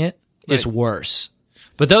stealing it is worse.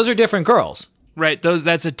 But those are different girls. Right,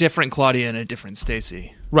 that's a different Claudia and a different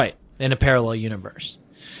Stacey. Right, in a parallel universe.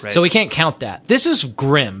 Right. So we can't count that. This is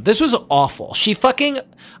grim. This was awful.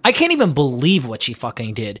 I can't even believe what she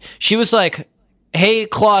fucking did. She was like, hey,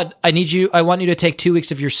 Claude, I want you to take 2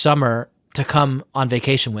 weeks of your summer to come on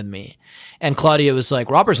vacation with me. And Claudia was like,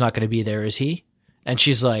 Robert's not going to be there, is he? And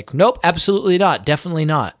she's like, nope, absolutely not. Definitely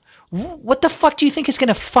not. What the fuck do you think is going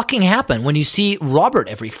to fucking happen when you see Robert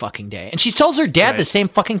every fucking day? And she tells her dad the same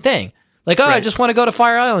fucking thing. Like, I just want to go to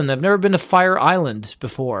Fire Island. I've never been to Fire Island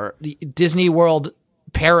before. Disney World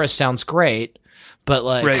Paris sounds great, but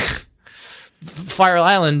like Fire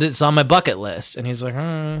Island is on my bucket list. And he's like,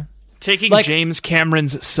 Taking James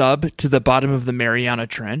Cameron's sub to the bottom of the Mariana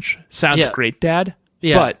Trench sounds great, Dad.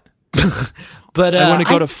 Yeah. But I want to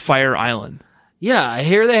go to Fire Island. Yeah, I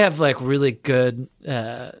hear they have like really good.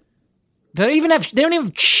 They don't even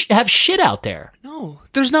have shit out there. No,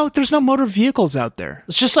 there's no motor vehicles out there.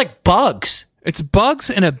 It's just like bugs. It's bugs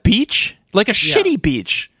and a beach, like a shitty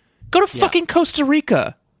beach. Go to fucking Costa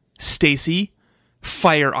Rica, Stacey.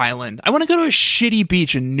 Fire Island. I want to go to a shitty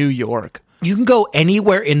beach in New York. You can go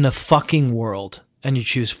anywhere in the fucking world, and you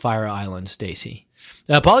choose Fire Island, Stacey.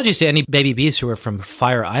 Apologies to any baby bees who are from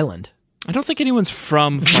Fire Island. I don't think anyone's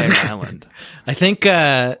from Fire Island. I think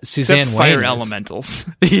Suzanne Except Fire Wayne Elementals.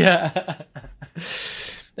 Yeah.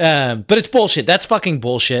 But it's bullshit. That's fucking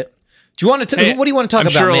bullshit. Do you want to? What do you want to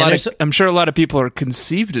talk about, man? I'm sure a lot of people are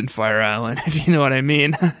conceived in Fire Island, if you know what I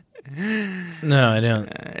mean. No, I don't.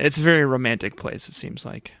 It's a very romantic place, it seems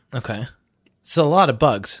like. Okay. So a lot of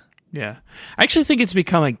bugs. Yeah. I actually think it's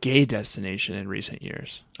become a gay destination in recent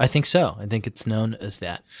years. I think so. I think it's known as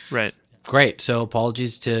that. Right. Great. So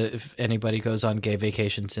apologies to if anybody goes on gay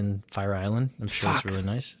vacations in Fire Island. I'm sure it's really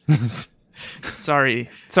nice. Sorry,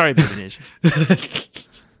 Baby Nation.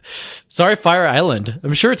 Sorry, Fire Island.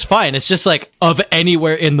 I'm sure it's fine. It's just like of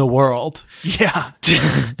anywhere in the world. Yeah.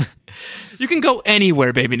 You can go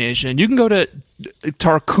anywhere, Baby Nation. You can go to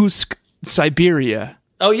Tarkusk, Siberia.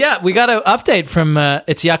 Oh yeah, we got an update from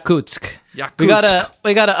it's Yakutsk. We got an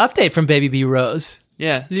update from Baby B Rose.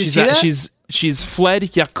 Yeah, Did you see that? She's fled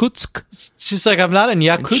Yakutsk. She's like, I'm not in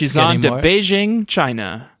Yakutsk She's on anymore. to Beijing,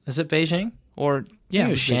 China. Is it Beijing? Or Maybe it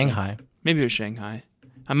was Shanghai. Maybe it was Shanghai.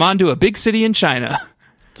 I'm on to a big city in China.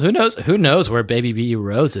 So who knows where Baby B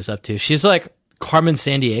Rose is up to? She's like Carmen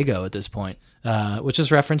Sandiego at this point, which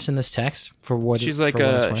is referenced in this text for what she's for like what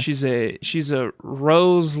it's worth. She's a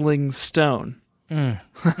Roseling Stone. Very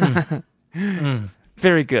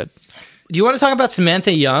good. Do you want to talk about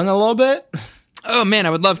Samantha Young a little bit? Oh man, I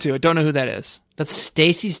would love to. I don't know who that is. That's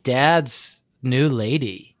Stacey's dad's new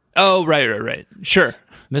lady. Oh, right. Sure.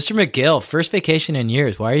 Mr. McGill, first vacation in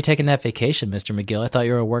years. Why are you taking that vacation, Mr. McGill? I thought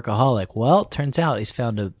you were a workaholic. Well, turns out he's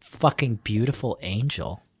found a fucking beautiful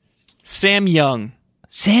angel. Sam Young.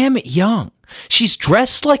 She's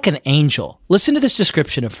dressed like an angel. Listen to this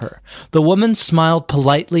description of her. The woman smiled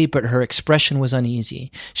politely, but her expression was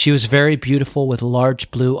uneasy. She was very beautiful with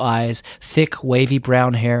large blue eyes, thick wavy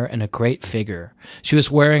brown hair, and a great figure. She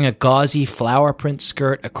was wearing a gauzy flower print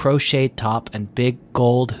skirt, a crocheted top, and big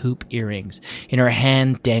gold hoop earrings. In her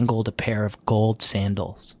hand dangled a pair of gold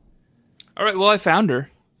sandals. All right, well, I found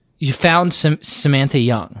her. You found Samantha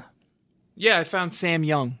Young. Yeah, I found Sam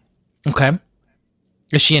Young. Okay.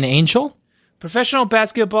 Is she an angel? Professional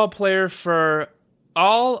basketball player for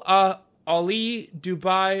Al Ali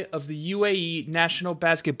Dubai of the UAE National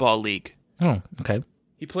Basketball League. Oh, okay.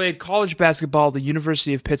 He played college basketball at the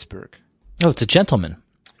University of Pittsburgh. Oh, it's a gentleman.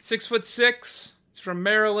 6'6". He's from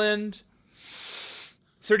Maryland.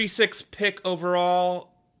 36 pick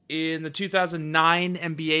overall in the 2009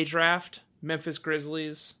 NBA draft. Memphis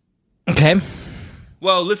Grizzlies. Okay.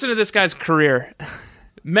 Well, listen to this guy's career.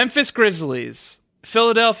 Memphis Grizzlies.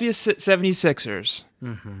 Philadelphia 76ers,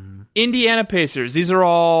 Indiana Pacers. These are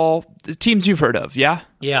all teams you've heard of, yeah?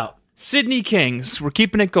 Yeah. Sydney Kings. We're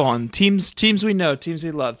keeping it going. Teams we know, teams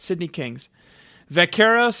we love. Sydney Kings.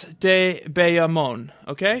 Vaqueros de Bayamon,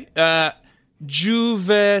 okay?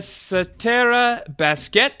 Juvesatera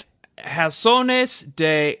Basket. Jasones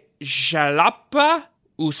de Jalapa.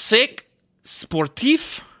 Usek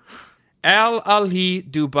Sportif. Al Ali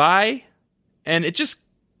Dubai. And it just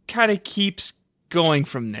kind of keeps going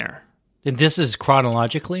from there. And this is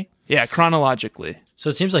chronologically? Yeah, chronologically. So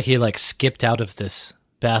it seems like he skipped out of this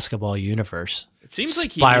basketball universe. It seems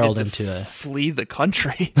like he spiraled needed to flee the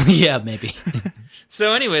country. Yeah, maybe.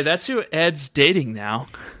 So anyway, that's who Ed's dating now.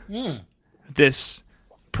 This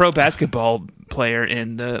pro basketball player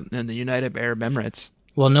in the United Arab Emirates.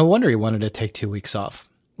 Well, no wonder he wanted to take 2 weeks off.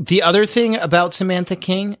 The other thing about Samantha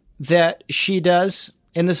King that she does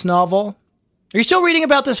in this novel. Are you still reading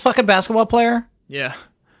about this fucking basketball player? Yeah.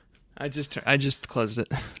 I just closed it.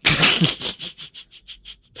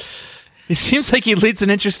 He seems like he leads an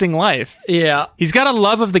interesting life. Yeah. He's got a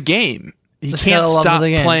love of the game. He can't stop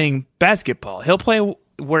playing basketball. He'll play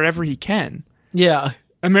wherever he can. Yeah.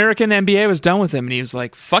 American NBA was done with him, and he was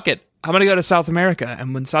like, fuck it. I'm going to go to South America.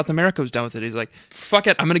 And when South America was done with it, he's like, fuck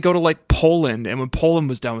it. I'm going to go to Poland. And when Poland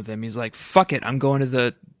was done with him, he's like, fuck it. I'm going to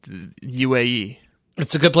the UAE.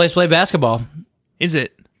 It's a good place to play basketball. Is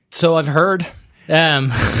it? So I've heard.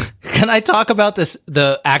 Can I talk about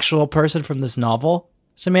the actual person from this novel,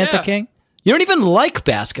 Samantha King? You don't even like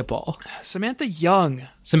basketball. Samantha Young.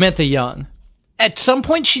 At some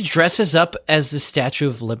point, she dresses up as the Statue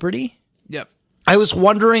of Liberty. Yep. I was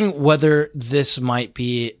wondering whether this might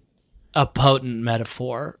be a potent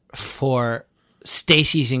metaphor for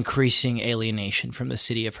Stacey's increasing alienation from the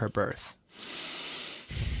city of her birth.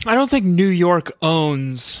 I don't think New York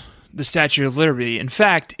owns the Statue of Liberty. In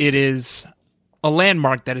fact, it is a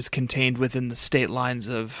landmark that is contained within the state lines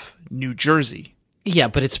of New Jersey. Yeah,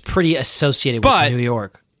 but it's pretty associated with New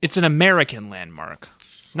York. It's an American landmark,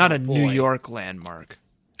 not a New York landmark.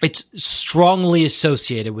 It's strongly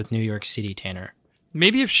associated with New York City, Tanner.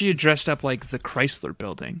 Maybe if she had dressed up like the Chrysler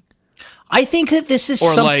Building. I think that this is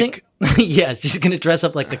something... yeah, she's going to dress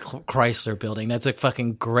up like the Chrysler Building. That's a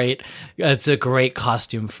fucking great... That's a great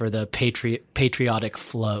costume for the patriotic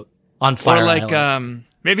float on Fire Island.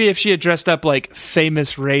 Maybe if she had dressed up like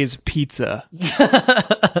Famous Ray's Pizza.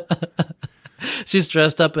 She's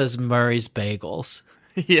dressed up as Murray's Bagels.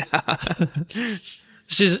 Yeah.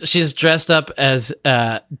 She's dressed up as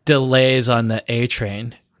delays on the A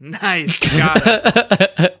train. Nice. Got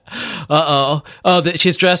it. Uh-oh. Oh,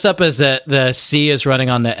 she's dressed up as the C is running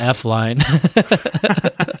on the F line.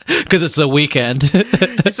 Because it's the weekend.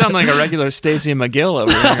 You sound like a regular Stacey McGill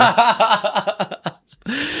over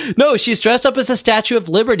here. No, she's dressed up as a Statue of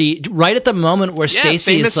Liberty right at the moment where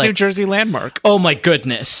Stacey famous is like... New Jersey landmark. Oh my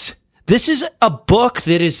goodness. This is a book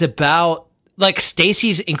that is about... like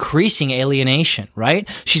Stacey's increasing alienation, right?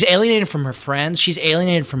 She's alienated from her friends. She's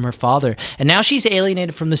alienated from her father. And now she's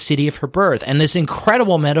alienated from the city of her birth. And this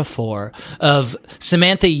incredible metaphor of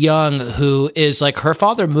Samantha Young, who is like her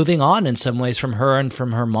father moving on in some ways from her and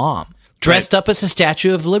from her mom. Dressed up as a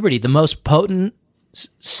Statue of Liberty, the most potent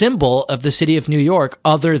symbol of the city of New York,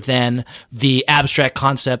 other than the abstract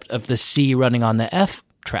concept of the C running on the F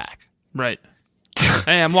track. Right.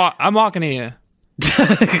 Hey, I'm walking here.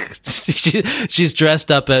 She's dressed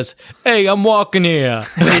up as, hey, I'm walking here.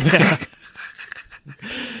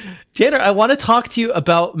 Tanner, I want to talk to you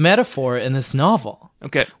about metaphor in this novel.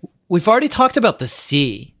 Okay. We've already talked about the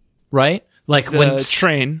C, right? Like the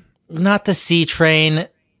train. Not the C train,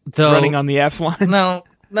 though. Running on the F line. No.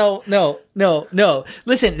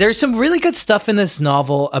 Listen, there's some really good stuff in this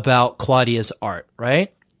novel about Claudia's art,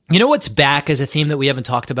 right? You know what's back as a theme that we haven't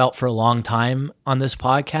talked about for a long time on this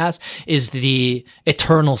podcast is the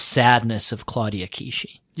eternal sadness of Claudia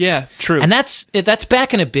Kishi. Yeah, true. And that's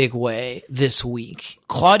back in a big way this week.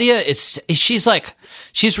 Claudia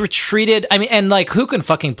she's retreated. I mean, and like, who can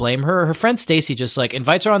fucking blame her? Her friend Stacey just like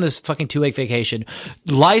invites her on this fucking 2-week vacation,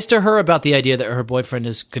 lies to her about the idea that her boyfriend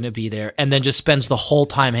is going to be there, and then just spends the whole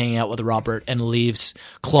time hanging out with Robert and leaves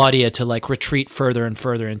Claudia to like retreat further and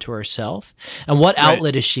further into herself. And what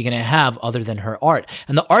outlet is she going to have other than her art?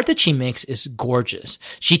 And the art that she makes is gorgeous.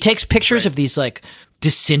 She takes pictures of these like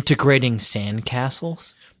disintegrating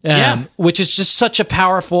sandcastles. Which is just such a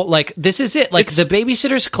powerful, like, this is it. Like, the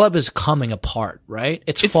Babysitter's Club is coming apart, right?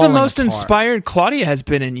 It's the most inspired Claudia has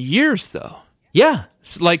been in years, though. Yeah.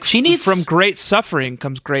 Like, from great suffering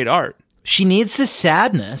comes great art. She needs the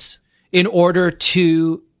sadness in order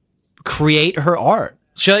to create her art.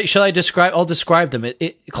 Shall I describe? I'll describe them.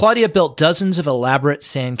 Claudia built dozens of elaborate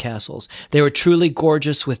sandcastles. They were truly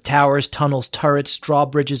gorgeous, with towers, tunnels, turrets,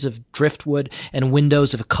 drawbridges of driftwood, and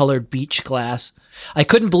windows of colored beach glass. I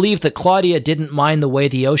couldn't believe that Claudia didn't mind the way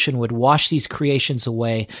the ocean would wash these creations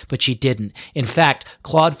away, but she didn't. In fact,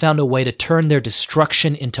 Claude found a way to turn their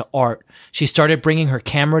destruction into art. She started bringing her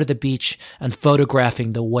camera to the beach and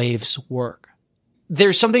photographing the waves' work.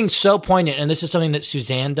 There's something so poignant, and this is something that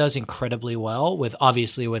Suzanne does incredibly well, with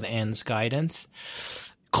Anne's guidance.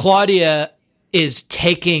 Claudia is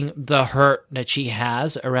taking the hurt that she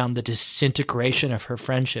has around the disintegration of her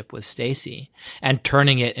friendship with Stacey and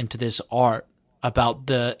turning it into this art about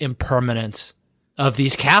the impermanence of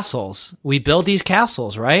these castles. We build these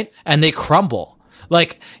castles, right? And they crumble.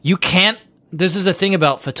 Like, you can't, this is the thing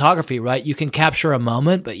about photography, right? You can capture a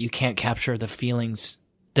moment, but you can't capture the feelings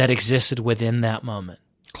that existed within that moment.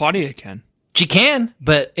 Claudia can. She can,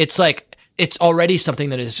 but it's like, it's already something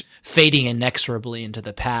that is fading inexorably into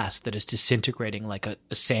the past, that is disintegrating like a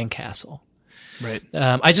sandcastle. Right.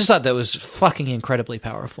 I just thought that was fucking incredibly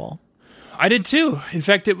powerful. I did too. In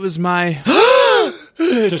fact, it was my...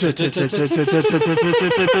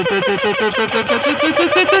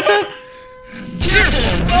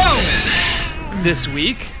 this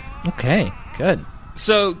week. Okay, good.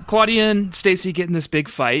 So Claudia and Stacey get in this big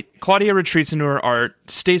fight. Claudia retreats into her art.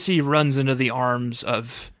 Stacey runs into the arms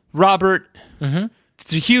of Robert. Mm-hmm.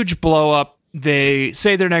 It's a huge blow up. They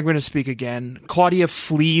say they're never going to speak again. Claudia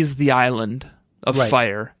flees the island of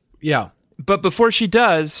fire. Yeah. But before she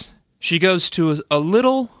does, she goes to a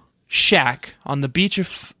little shack on the beach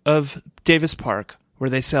of Davis Park where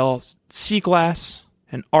they sell sea glass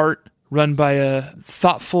and art, run by a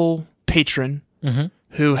thoughtful patron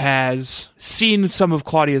who has seen some of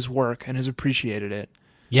Claudia's work and has appreciated it.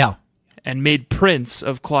 Yeah. And made prints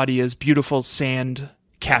of Claudia's beautiful sand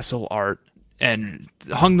castle art and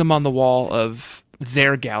hung them on the wall of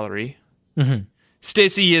their gallery. Mm-hmm.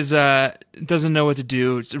 Stacey doesn't know what to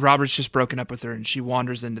do. Robert's just broken up with her, and she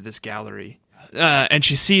wanders into this gallery. And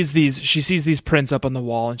she sees these prints up on the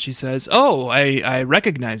wall, and she says, "Oh, I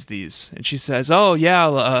recognize these." And she says, "Oh,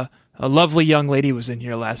 yeah, a lovely young lady was in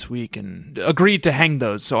here last week and agreed to hang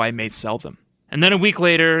those, so I may sell them." And then a week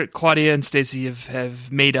later, Claudia and Stacey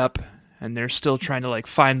have made up, and they're still trying to like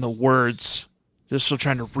find the words. They're still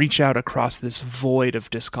trying to reach out across this void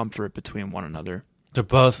of discomfort between one another. They're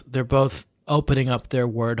both opening up their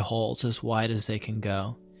word holes as wide as they can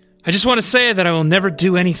go. I just want to say that I will never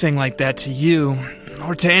do anything like that to you,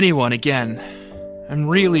 or to anyone again. I'm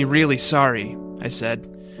really, really sorry, I said.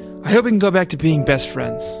 I hope we can go back to being best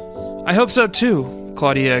friends. I hope so too,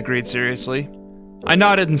 Claudia agreed seriously. I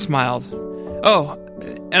nodded and smiled. Oh,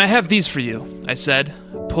 and I have these for you, I said,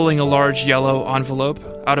 pulling a large yellow envelope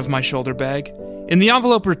out of my shoulder bag. In the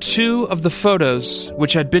envelope were 2 of the photos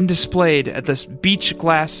which had been displayed at this beach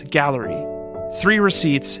glass gallery. 3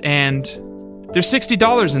 receipts, and there's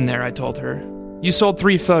 $60 in there, I told her. You sold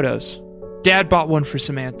 3 photos. Dad bought one for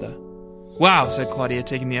Samantha. Wow, said Claudia,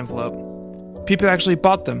 taking the envelope. People actually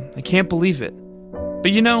bought them. I can't believe it.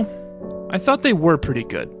 But you know, I thought they were pretty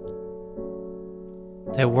good.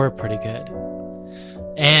 They were pretty good.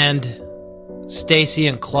 And Stacey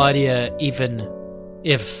and Claudia, even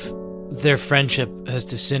if their friendship has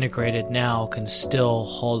disintegrated now, can still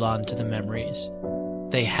hold on to the memories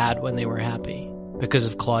they had when they were happy because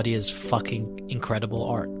of Claudia's fucking incredible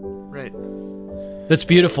art. Right. That's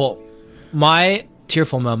beautiful. My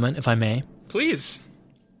tearful moment, if I may. Please.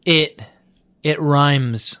 It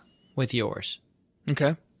rhymes with yours.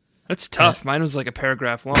 Okay. That's tough. Mine was like a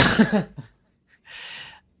paragraph long.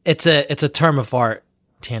 It's a term of art,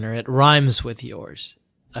 Tanner. It rhymes with yours.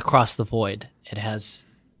 Across the void. It has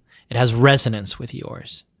resonance with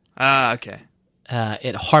yours. Ah, okay.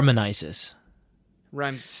 It harmonizes.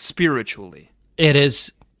 Rhymes spiritually. It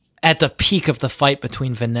is at the peak of the fight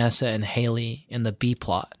between Vanessa and Haley in the B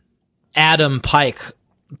plot. Adam Pike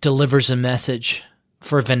delivers a message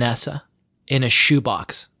for Vanessa in a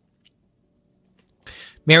shoebox.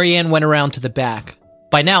 Marianne went around to the back.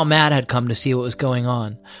 By now, Matt had come to see what was going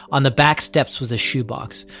on. On the back steps was a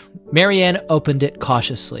shoebox. Marianne opened it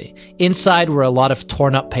cautiously. Inside were a lot of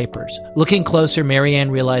torn-up papers. Looking closer,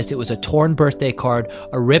 Marianne realized it was a torn birthday card,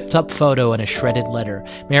 a ripped-up photo, and a shredded letter.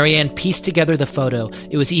 Marianne pieced together the photo.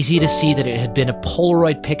 It was easy to see that it had been a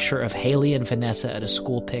Polaroid picture of Haley and Vanessa at a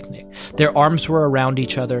school picnic. Their arms were around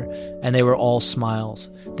each other, and they were all smiles.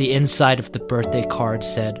 The inside of the birthday card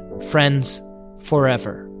said, "Friends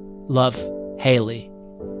forever. Love, Haley."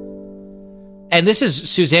 And this is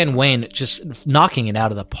Suzanne Wayne just knocking it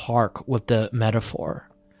out of the park with the metaphor.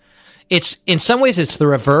 It's, in some ways, it's the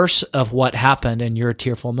reverse of what happened in your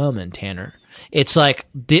tearful moment, Tanner. It's like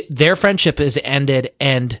their friendship is ended,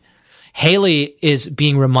 and Haley is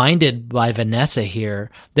being reminded by Vanessa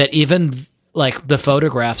here that even like the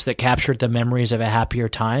photographs that captured the memories of a happier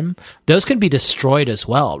time, those can be destroyed as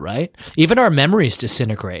well, right? Even our memories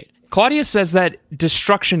disintegrate. Claudia says that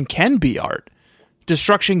destruction can be art.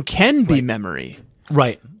 Destruction can be memory.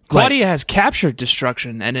 Right. Claudia has captured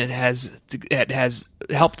destruction, and it has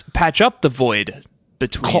helped patch up the void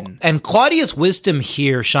between. And Claudia's wisdom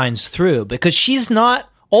here shines through because she's not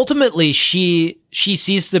ultimately she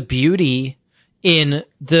sees the beauty in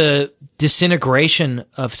the disintegration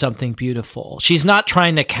of something beautiful. She's not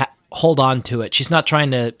trying to hold on to it. She's not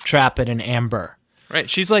trying to trap it in amber. Right.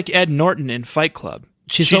 She's like Ed Norton in Fight Club.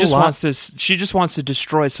 She just wants to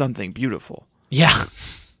destroy something beautiful. Yeah.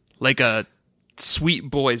 Like a sweet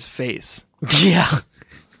boy's face. Yeah.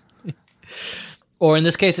 Or in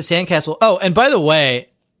this case, a sandcastle. Oh, and by the way,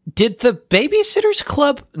 did the Babysitters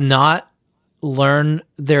Club not learn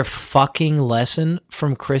their fucking lesson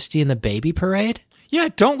from Christy and the Baby Parade? Yeah,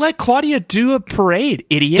 don't let Claudia do a parade,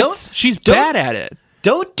 idiots. She's bad at it.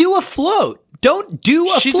 Don't do a float. Don't do a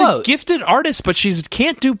float. She's a gifted artist, but she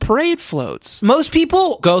can't do parade floats. Most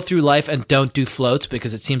people go through life and don't do floats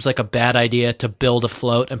because it seems like a bad idea to build a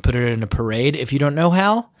float and put it in a parade if you don't know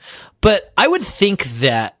how. But I would think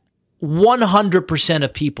that 100%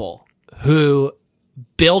 of people who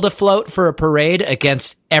build a float for a parade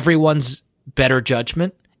against everyone's better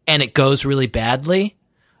judgment and it goes really badly,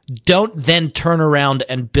 don't then turn around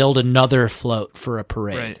and build another float for a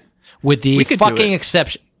parade. Right. With the fucking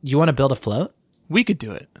exception. You want to build a float? We could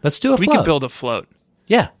do it. Let's do a float. We could build a float.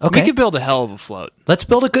 Yeah, okay. We could build a hell of a float. Let's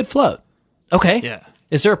build a good float. Okay. Yeah.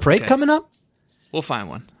 Is there a parade coming up? We'll find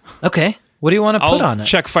one. Okay. What do you want to put on it? I'll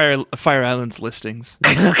check Fire Island's listings.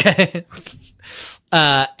 Okay.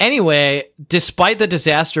 Anyway, despite the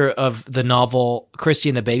disaster of the novel Christy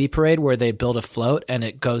and the Baby Parade, where they build a float and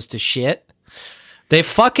it goes to shit, they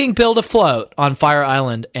fucking build a float on Fire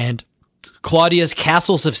Island and Claudia's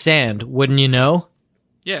castles of sand, wouldn't you know?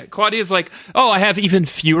 Yeah, Claudia's like, oh, I have even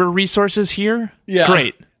fewer resources here? Yeah.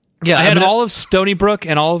 Great. Yeah, I had all of Stony Brook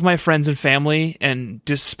and all of my friends and family and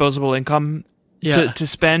disposable income to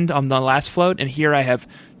spend on the last float, and here I have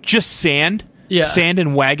just sand. Yeah. Sand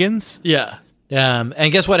and wagons. Yeah.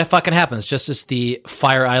 And guess what fucking happens? Just as the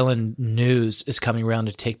Fire Island news is coming around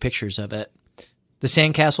to take pictures of it, the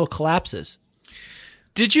sandcastle collapses.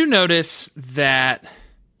 Did you notice that...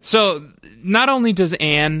 So, not only does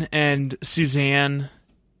Anne and Suzanne...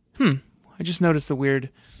 I just noticed the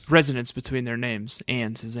weird resonance between their names.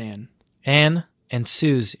 Anne, Suzanne. Anne and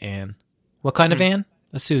Suzanne. What kind of Anne?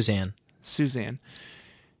 A Suzanne. Suzanne.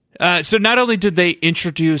 So not only did they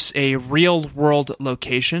introduce a real-world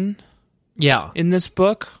location in this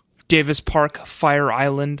book, Davis Park, Fire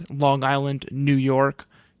Island, Long Island, New York,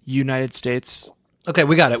 United States. Okay,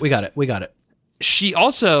 we got it. She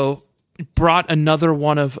also brought another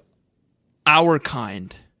one of our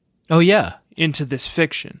kind into this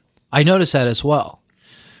fiction. I noticed that as well.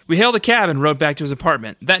 We hailed a cab and rode back to his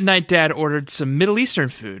apartment. That night, Dad ordered some Middle Eastern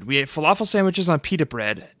food. We ate falafel sandwiches on pita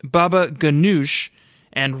bread, baba ganoush,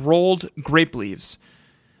 and rolled grape leaves.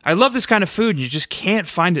 I love this kind of food, and you just can't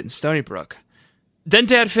find it in Stony Brook. Then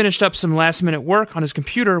Dad finished up some last-minute work on his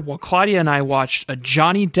computer while Claudia and I watched a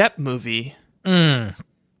Johnny Depp movie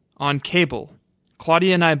on cable.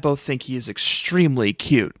 Claudia and I both think he is extremely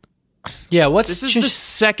cute. Yeah, this is the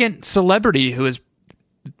second celebrity who has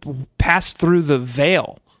passed through the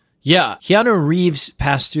veil. Yeah, Keanu Reeves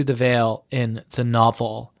passed through the veil in the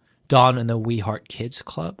novel Dawn and the We Heart Kids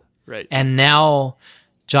Club. Right. And now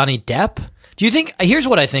Johnny Depp? Do you think, here's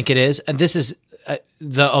what I think it is, and this is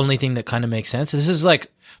the only thing that kind of makes sense. This is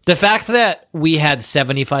like the fact that we had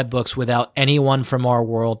 75 books without anyone from our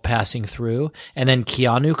world passing through, and then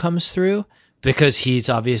Keanu comes through because he's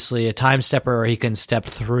obviously a time stepper or he can step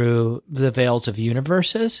through the veils of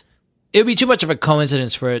universes. It would be too much of a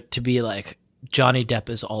coincidence for it to be like Johnny Depp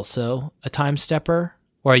is also a time stepper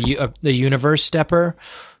or the universe stepper.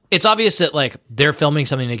 It's obvious that like they're filming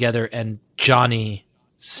something together and Johnny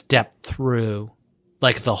stepped through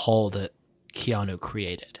like the hole that Keanu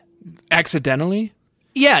created. Accidentally?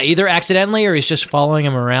 Yeah, either accidentally or he's just following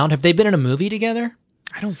him around. Have they been in a movie together?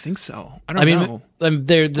 I don't think so. I don't know.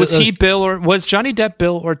 Was Johnny Depp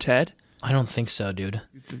Bill or Ted? I don't think so, dude.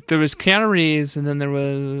 There was Keanu Reeves, and then there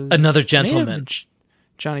was another gentleman,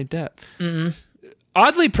 Johnny Depp. Mm-hmm.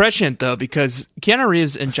 Oddly prescient though, because Keanu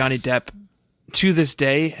Reeves and Johnny Depp, to this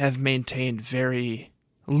day, have maintained very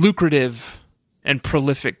lucrative and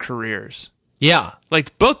prolific careers. Yeah,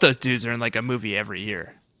 like both those dudes are in like a movie every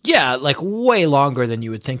year. Yeah, like way longer than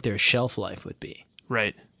you would think their shelf life would be.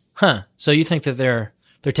 Right. Huh. So you think that they're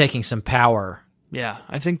taking some power? Yeah,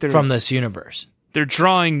 I think they're from this universe. They're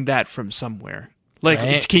drawing that from somewhere. Like,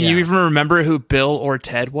 right? Can you even remember who Bill or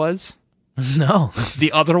Ted was? No.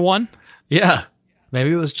 The other one? Yeah.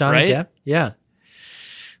 Maybe it was Johnny Depp. Yeah.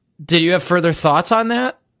 Did you have further thoughts on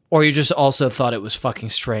that? Or you just also thought it was fucking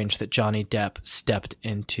strange that Johnny Depp stepped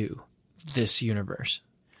into this universe?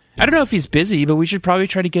 I don't know if he's busy, but we should probably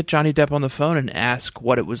try to get Johnny Depp on the phone and ask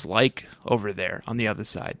what it was like over there on the other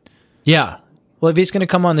side. Yeah. Well, if he's going to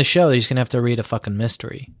come on the show, he's going to have to read a fucking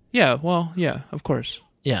mystery. Yeah, well, yeah, of course.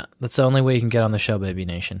 Yeah, that's the only way you can get on the show, Baby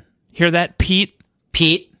Nation. Hear that, Pete?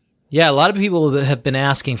 Pete? Yeah, a lot of people have been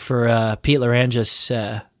asking for Pete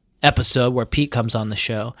Larangis episode where Pete comes on the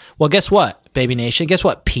show. Well, guess what, Baby Nation? Guess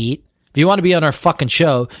what, Pete? If you want to be on our fucking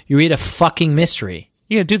show, you read a fucking mystery.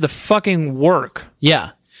 You gotta do the fucking work.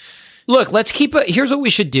 Yeah. Look, here's what we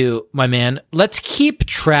should do, my man. Let's keep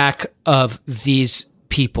track of these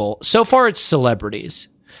people. So far, it's celebrities.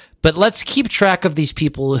 But let's keep track of these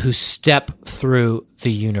people who step through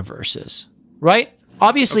the universes, right?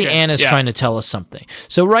 Obviously, okay, Anna's trying to tell us something.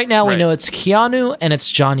 So right now we know it's Keanu and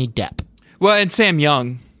it's Johnny Depp. Well, and Sam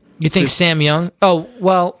Young. You think Sam Young? Oh,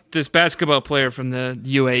 well. This basketball player from the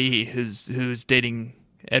UAE who's dating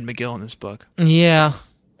Ed McGill in this book. Yeah.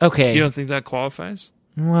 Okay. You don't think that qualifies?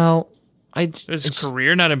 Well, his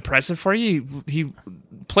career not impressive for you? He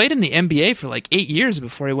played in the NBA for like 8 years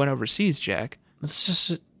before he went overseas, Jack.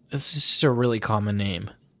 It's just a really common name.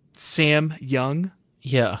 Sam Young?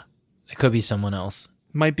 Yeah. It could be someone else.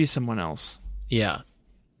 Might be someone else. Yeah.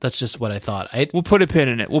 That's just what I thought. We'll put a pin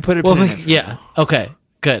in it. Yeah. Okay.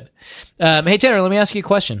 Good. Hey, Tanner, let me ask you a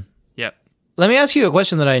question. Yep. Let me ask you a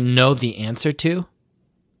question that I know the answer to,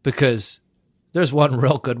 because there's one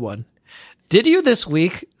real good one. Did you this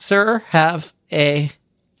week, sir, have a...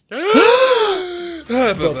 It's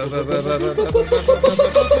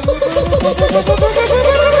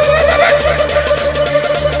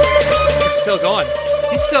still going.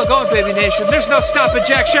 He's still going, Baby Nation. There's no stopping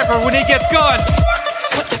Jack Shepherd when he gets going.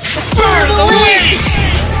 Bird of the week!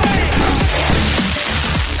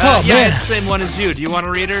 Man. It's the same one as you. Do you want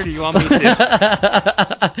to read her or do you want me to?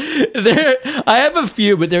 I have a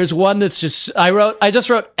few, but there's one that's just... I just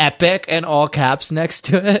wrote epic in all caps next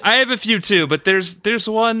to it. I have a few too, but there's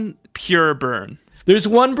one pure burn. There's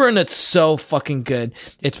one burn that's so fucking good.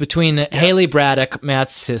 It's between Haley Braddock,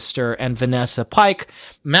 Matt's sister, and Vanessa Pike,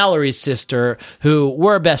 Mallory's sister, who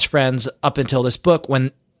were best friends up until this book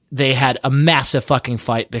when they had a massive fucking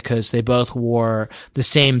fight because they both wore the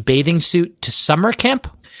same bathing suit to summer camp.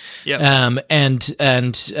 Yeah. And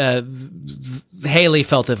Haley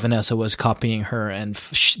felt that Vanessa was copying her, and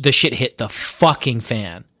the shit hit the fucking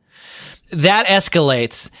fan. That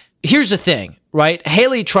escalates. Here's the thing, right?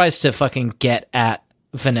 Haley tries to fucking get at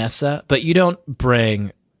Vanessa, but you don't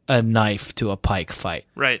bring a knife to a pike fight,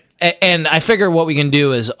 right? And I figure what we can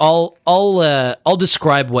do is I'll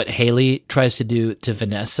describe what Haley tries to do to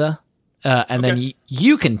Vanessa, and then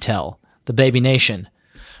you can tell the Baby Nation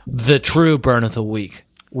the true burn of the week,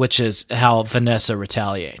 which is how Vanessa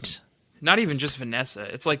retaliates. Not even just Vanessa;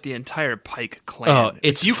 it's like the entire Pike clan. Oh,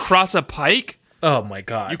 if you cross a Pike, oh my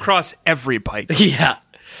god, you cross every Pike. Yeah.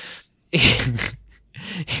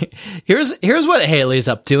 Here's what Haley's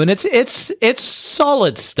up to, and it's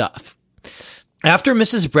solid stuff. After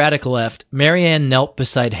Mrs. Braddock left, Marianne knelt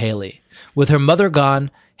beside Haley. With her mother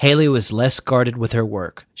gone, Haley was less guarded with her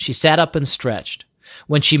work. She sat up and stretched.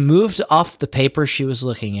 When she moved off the paper she was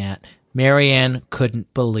looking at, Marianne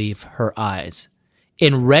couldn't believe her eyes.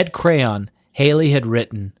 In red crayon, Haley had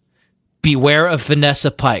written, "Beware of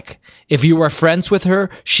Vanessa Pike. If you are friends with her,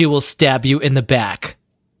 she will stab you in the back."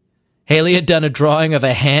 Haley had done a drawing of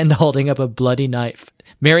a hand holding up a bloody knife.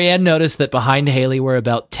 Marianne noticed that behind Haley were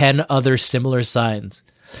about 10 other similar signs.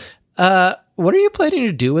 What are you planning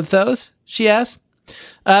to do with those? She asked.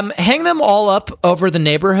 Hang them all up over the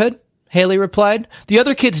neighborhood, Haley replied. The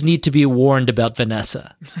other kids need to be warned about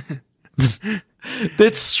Vanessa.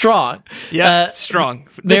 That's strong. Yeah, strong.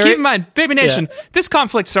 Keep in mind, Baby Nation, this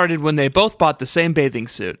conflict started when they both bought the same bathing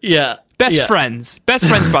suit. Yeah. Best friends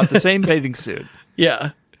bought the same bathing suit.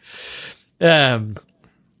 Yeah.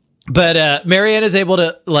 But Marianne is able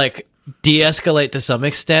to de-escalate to some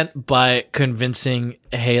extent by convincing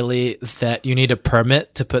Haley that you need a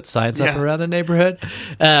permit to put signs up around the neighborhood.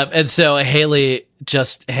 And so Haley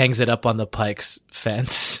just hangs it up on the Pike's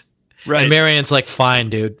fence. Right. And Marianne's like, fine,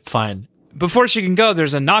 dude, fine. Before she can go,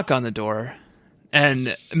 there's a knock on the door,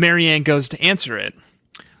 and Marianne goes to answer it.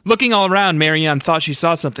 Looking all around, Marianne thought she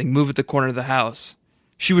saw something move at the corner of the house.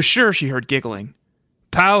 She was sure she heard giggling.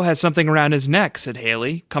 "Pow has something around his neck," said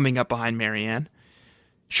Haley, coming up behind Marianne.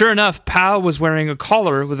 Sure enough, Pow was wearing a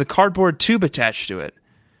collar with a cardboard tube attached to it.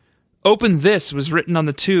 "Open this" was written on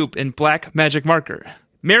the tube in black magic marker.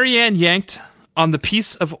 Marianne yanked on the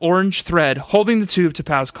piece of orange thread holding the tube to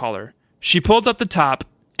Pow's collar. She pulled up the top.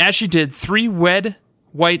 As she did, 3 red,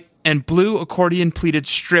 white, and blue accordion-pleated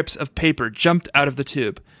strips of paper jumped out of the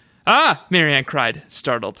tube. "Ah!" Marianne cried,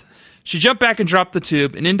 startled. She jumped back and dropped the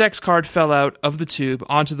tube. An index card fell out of the tube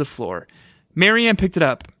onto the floor. Marianne picked it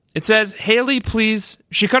up. It says, "Haley, please."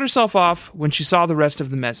 She cut herself off when she saw the rest of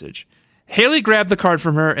the message. Haley grabbed the card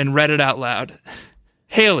from her and read it out loud.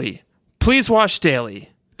 "Haley, please wash daily.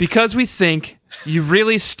 Because we think you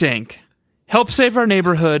really stink. Help save our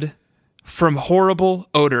neighborhood from horrible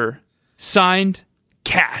odor. Signed,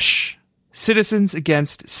 Cash. Citizens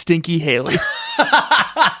Against Stinky Haley."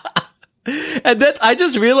 And that I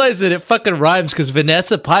just realized that it fucking rhymes because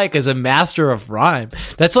Vanessa Pike is a master of rhyme.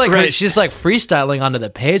 That's like right. She's like freestyling onto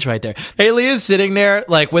the page right there. Haley is sitting there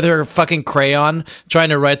like with her fucking crayon trying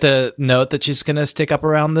to write the note that she's gonna stick up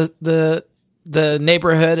around the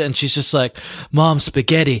neighborhood, and she's just like, "Mom,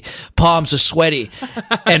 spaghetti, palms are sweaty."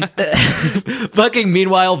 And fucking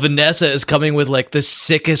meanwhile Vanessa is coming with like the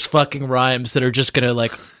sickest fucking rhymes that are just gonna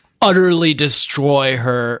like utterly destroy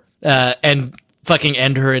her and fucking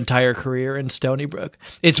end her entire career in Stony Brook.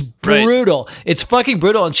 It's brutal. Right. It's fucking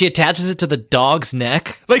brutal. And she attaches it to the dog's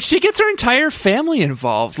neck. Like, she gets her entire family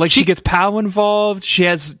involved. Like, she gets Pow involved. She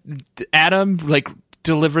has Adam, like,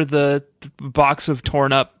 deliver the box of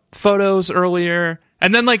torn up photos earlier.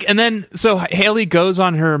 And then, so Haley goes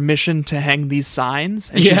on her mission to hang these signs.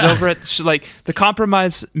 And she's over at, the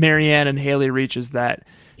compromise Marianne and Haley reach is that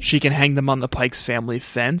she can hang them on the Pike's family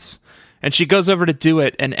fence. And she goes over to do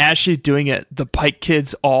it, and as she's doing it, the Pike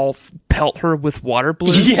kids all pelt her with water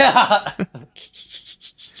balloons. Yeah!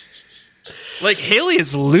 Like, Haley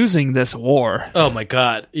is losing this war. Oh my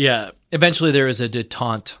god, yeah. Eventually there is a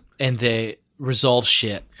detente, and they resolve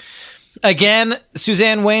shit. Again,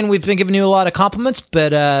 Suzanne Wayne, we've been giving you a lot of compliments,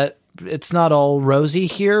 but it's not all rosy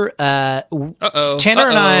here. Uh-oh. Tanner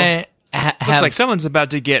and I have... Looks like someone's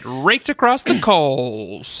about to get raked across the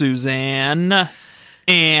coals, Suzanne.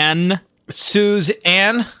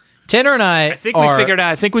 Suzanne, Tanner and I think we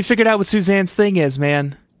figured out what Suzanne's thing is,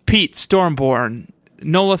 man. Pete, Stormborn,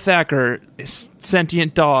 Nola Thacker,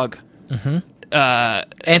 sentient dog,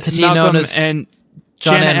 entity Malcolm known as and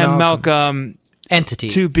John Jenna and M. Malcolm, entity,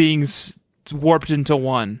 2 beings warped into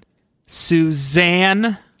one.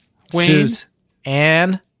 Suzanne Wayne,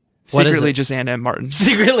 Suzanne Secretly just Anna and Martin.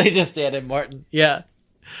 Secretly just Anna and Martin. Yeah.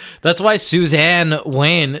 That's why Suzanne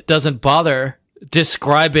Wayne doesn't bother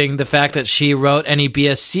describing the fact that she wrote any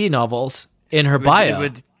BSC novels in her bio. It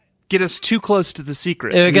would get us too close to the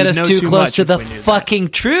secret. It would get us too close to the fucking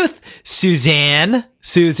truth, Suzanne.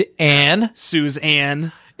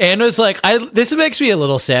 Anne was like, this makes me a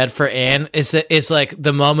little sad for Anne. It's like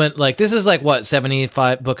the moment, like, this is like what,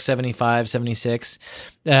 75, book 75, 76,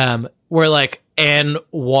 where like Anne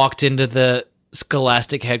walked into the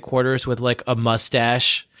Scholastic headquarters with like a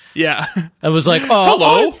mustache. Yeah. And was like,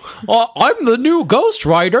 hello, I'm the new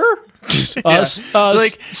ghostwriter.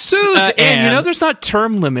 Like, Suze, Anne, you know, there's not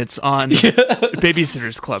term limits on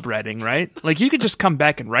Babysitter's Club writing, right? Like, you could just come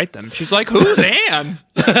back and write them. She's like, who's Anne?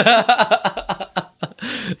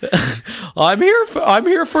 I'm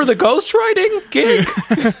here for the ghostwriting gig.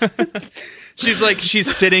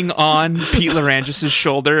 She's sitting on Pete Larangis'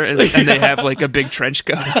 shoulder, and they have like a big trench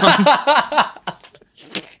coat on.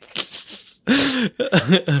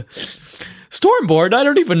 Stormboard, I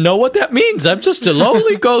don't even know what that means. I'm just a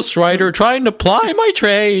lowly ghostwriter trying to ply my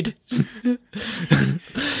trade.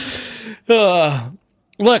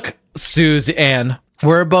 Look, Suzanne,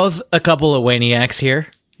 we're both a couple of Waniacs here.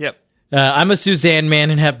 Yep. I'm a Suzanne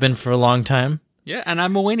man and have been for a long time. Yeah, and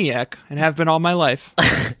I'm a Waniac and have been all my life.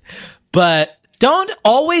 But don't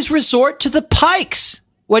always resort to the pikes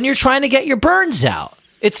when you're trying to get your burns out.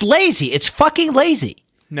 It's lazy. It's fucking lazy.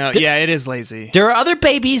 No, yeah, it is lazy. There are other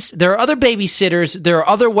babies. There are other babysitters. There are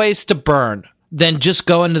other ways to burn than just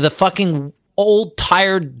go into the fucking old,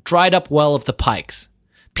 tired, dried up well of the pikes.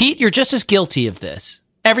 Pete, you're just as guilty of this.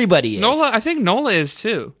 Everybody is. I think Nola is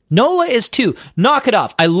too. Nola is too. Knock it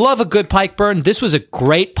off. I love a good pike burn. This was a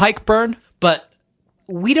great pike burn, but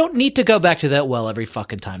we don't need to go back to that well every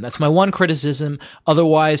fucking time. That's my one criticism.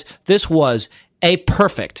 Otherwise, this was a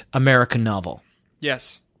perfect American novel.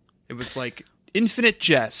 Yes. It was like Infinite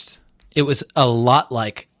Jest. It was a lot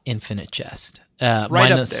like Infinite Jest. Right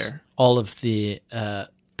minus up there. All of the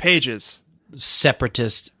pages.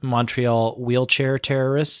 Separatist Montreal wheelchair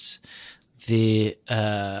terrorists. The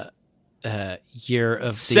year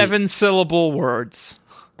of the 7-syllable words.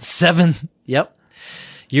 7. Yep.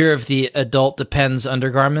 Year of the adult depends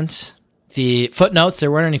undergarment. The footnotes. There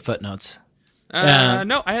weren't any footnotes.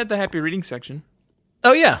 No, I had the happy reading section.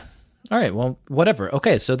 Oh yeah. All right, well, whatever.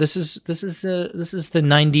 Okay, so this is the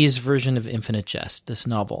 90s version of Infinite Jest, this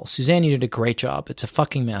novel. Suzanne, you did a great job. It's a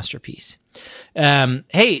fucking masterpiece.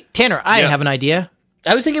 Hey, Tanner, I have an idea.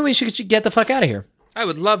 I was thinking we should get the fuck out of here. I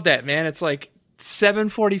would love that, man. It's like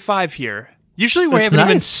 7:45 here. Usually we haven't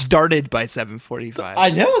even started by 7:45. I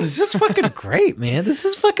know. This is fucking great, man. This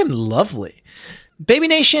is fucking lovely. Baby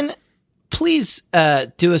Nation, please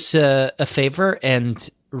do us a favor and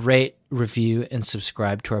rate, review, and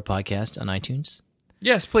subscribe to our podcast on iTunes.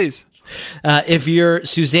 Yes, please. If you're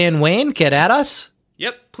Suzanne Wayne, get at us.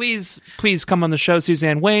 Yep, please come on the show,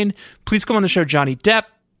 Suzanne Wayne. Please come on the show, Johnny Depp.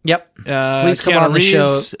 Yep. Please come on the show,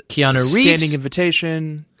 Keanu Reeves. Standing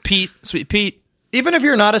invitation. Pete, Sweet Pete. Even if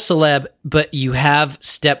you're not a celeb, but you have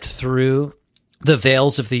stepped through the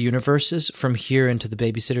veils of the universes from here into the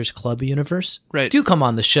Babysitter's Club universe, right, do come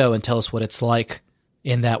on the show and tell us what it's like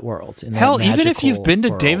in that world. In Hell, that even if you've been to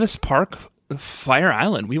world. Davis Park, Fire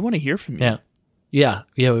Island, we want to hear from you. Yeah,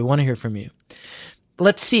 we want to hear from you.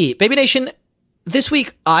 Let's see. Baby Nation, this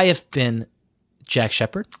week I have been Jack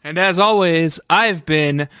Shepard. And as always, I've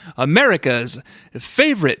been America's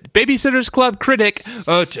favorite Babysitter's Club critic,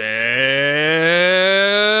 Tanner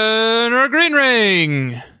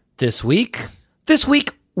Greenring. This week,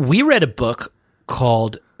 we read a book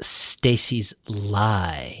called Stacey's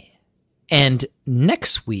Lie. And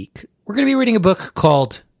next week, we're going to be reading a book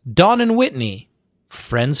called Dawn and Whitney,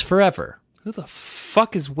 Friends Forever. Who the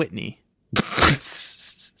fuck is Whitney?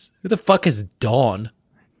 Who the fuck is Dawn?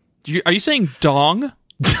 Are you saying dong?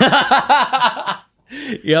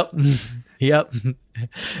 Yep.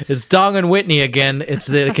 It's Dong and Whitney again. It's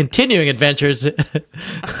the continuing adventures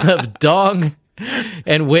of Dong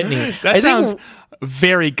and Whitney. That sounds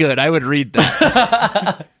very good. I would read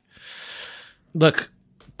that. Look,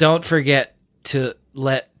 don't forget to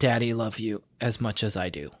let Daddy love you as much as I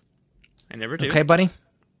do. I never do. Okay, buddy?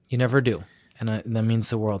 You never do. And that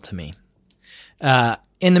means the world to me.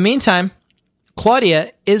 In the meantime,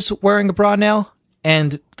 Claudia is wearing a bra now,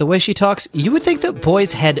 and the way she talks, you would think that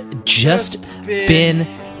boys had just been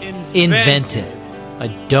invented. I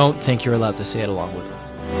don't think you're allowed to say it along with her.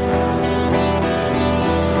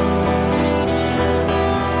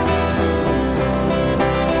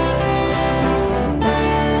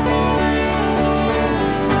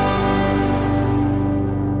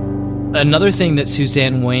 Another thing that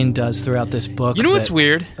Suzanne Wayne does throughout this book. You know what's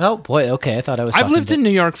weird? Oh boy, okay. I thought I was. I've lived in New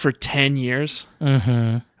York for 10 years.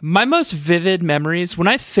 Mm-hmm. My most vivid memories, when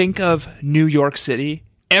I think of New York City,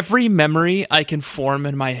 every memory I can form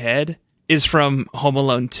in my head is from Home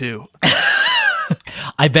Alone 2.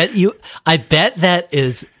 I bet that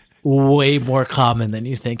is way more common than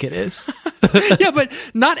you think it is. Yeah, but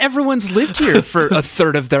not everyone's lived here for a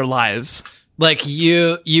third of their lives. Like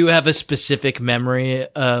you have a specific memory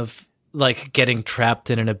of like getting trapped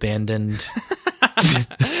in an abandoned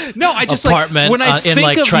no, I just apartment when I think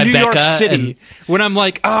like of Tribeca New York City, when I'm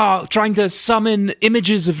like, trying to summon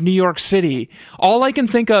images of New York City, all I can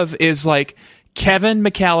think of is like Kevin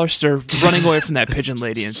McAllister running away from that pigeon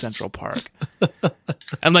lady in Central Park,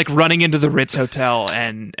 and like running into the Ritz Hotel,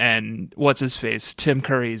 and what's his face, Tim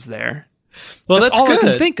Curry's there. Well, that's all good. I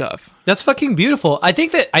can think of. That's fucking beautiful. I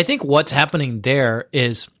think what's happening there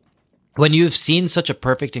is when you've seen such a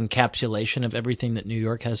perfect encapsulation of everything that New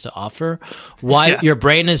York has to offer, your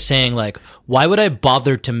brain is saying like, why would I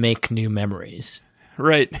bother to make new memories?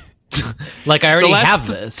 Right. Like I already the last have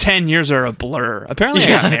this. 10 years are a blur. Apparently I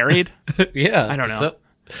got married. Yeah. I don't know.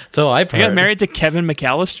 So I've heard. I got married to Kevin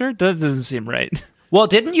McAllister? That doesn't seem right. Well,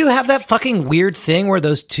 didn't you have that fucking weird thing where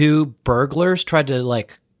those two burglars tried to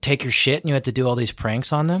like take your shit and you had to do all these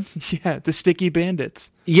pranks on them? Yeah, the Sticky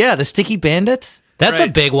Bandits. Yeah, the Sticky Bandits. That's a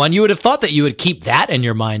big one. You would have thought that you would keep that in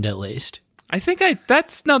your mind at least. I think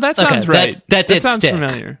that sounds right. That did sounds stick.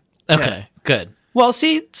 familiar. Okay, good. Well,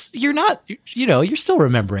 see, you're not, you're still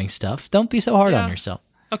remembering stuff. Don't be so hard on yourself.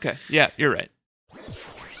 Okay, yeah, you're right.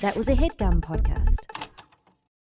 That was a HeadGum podcast.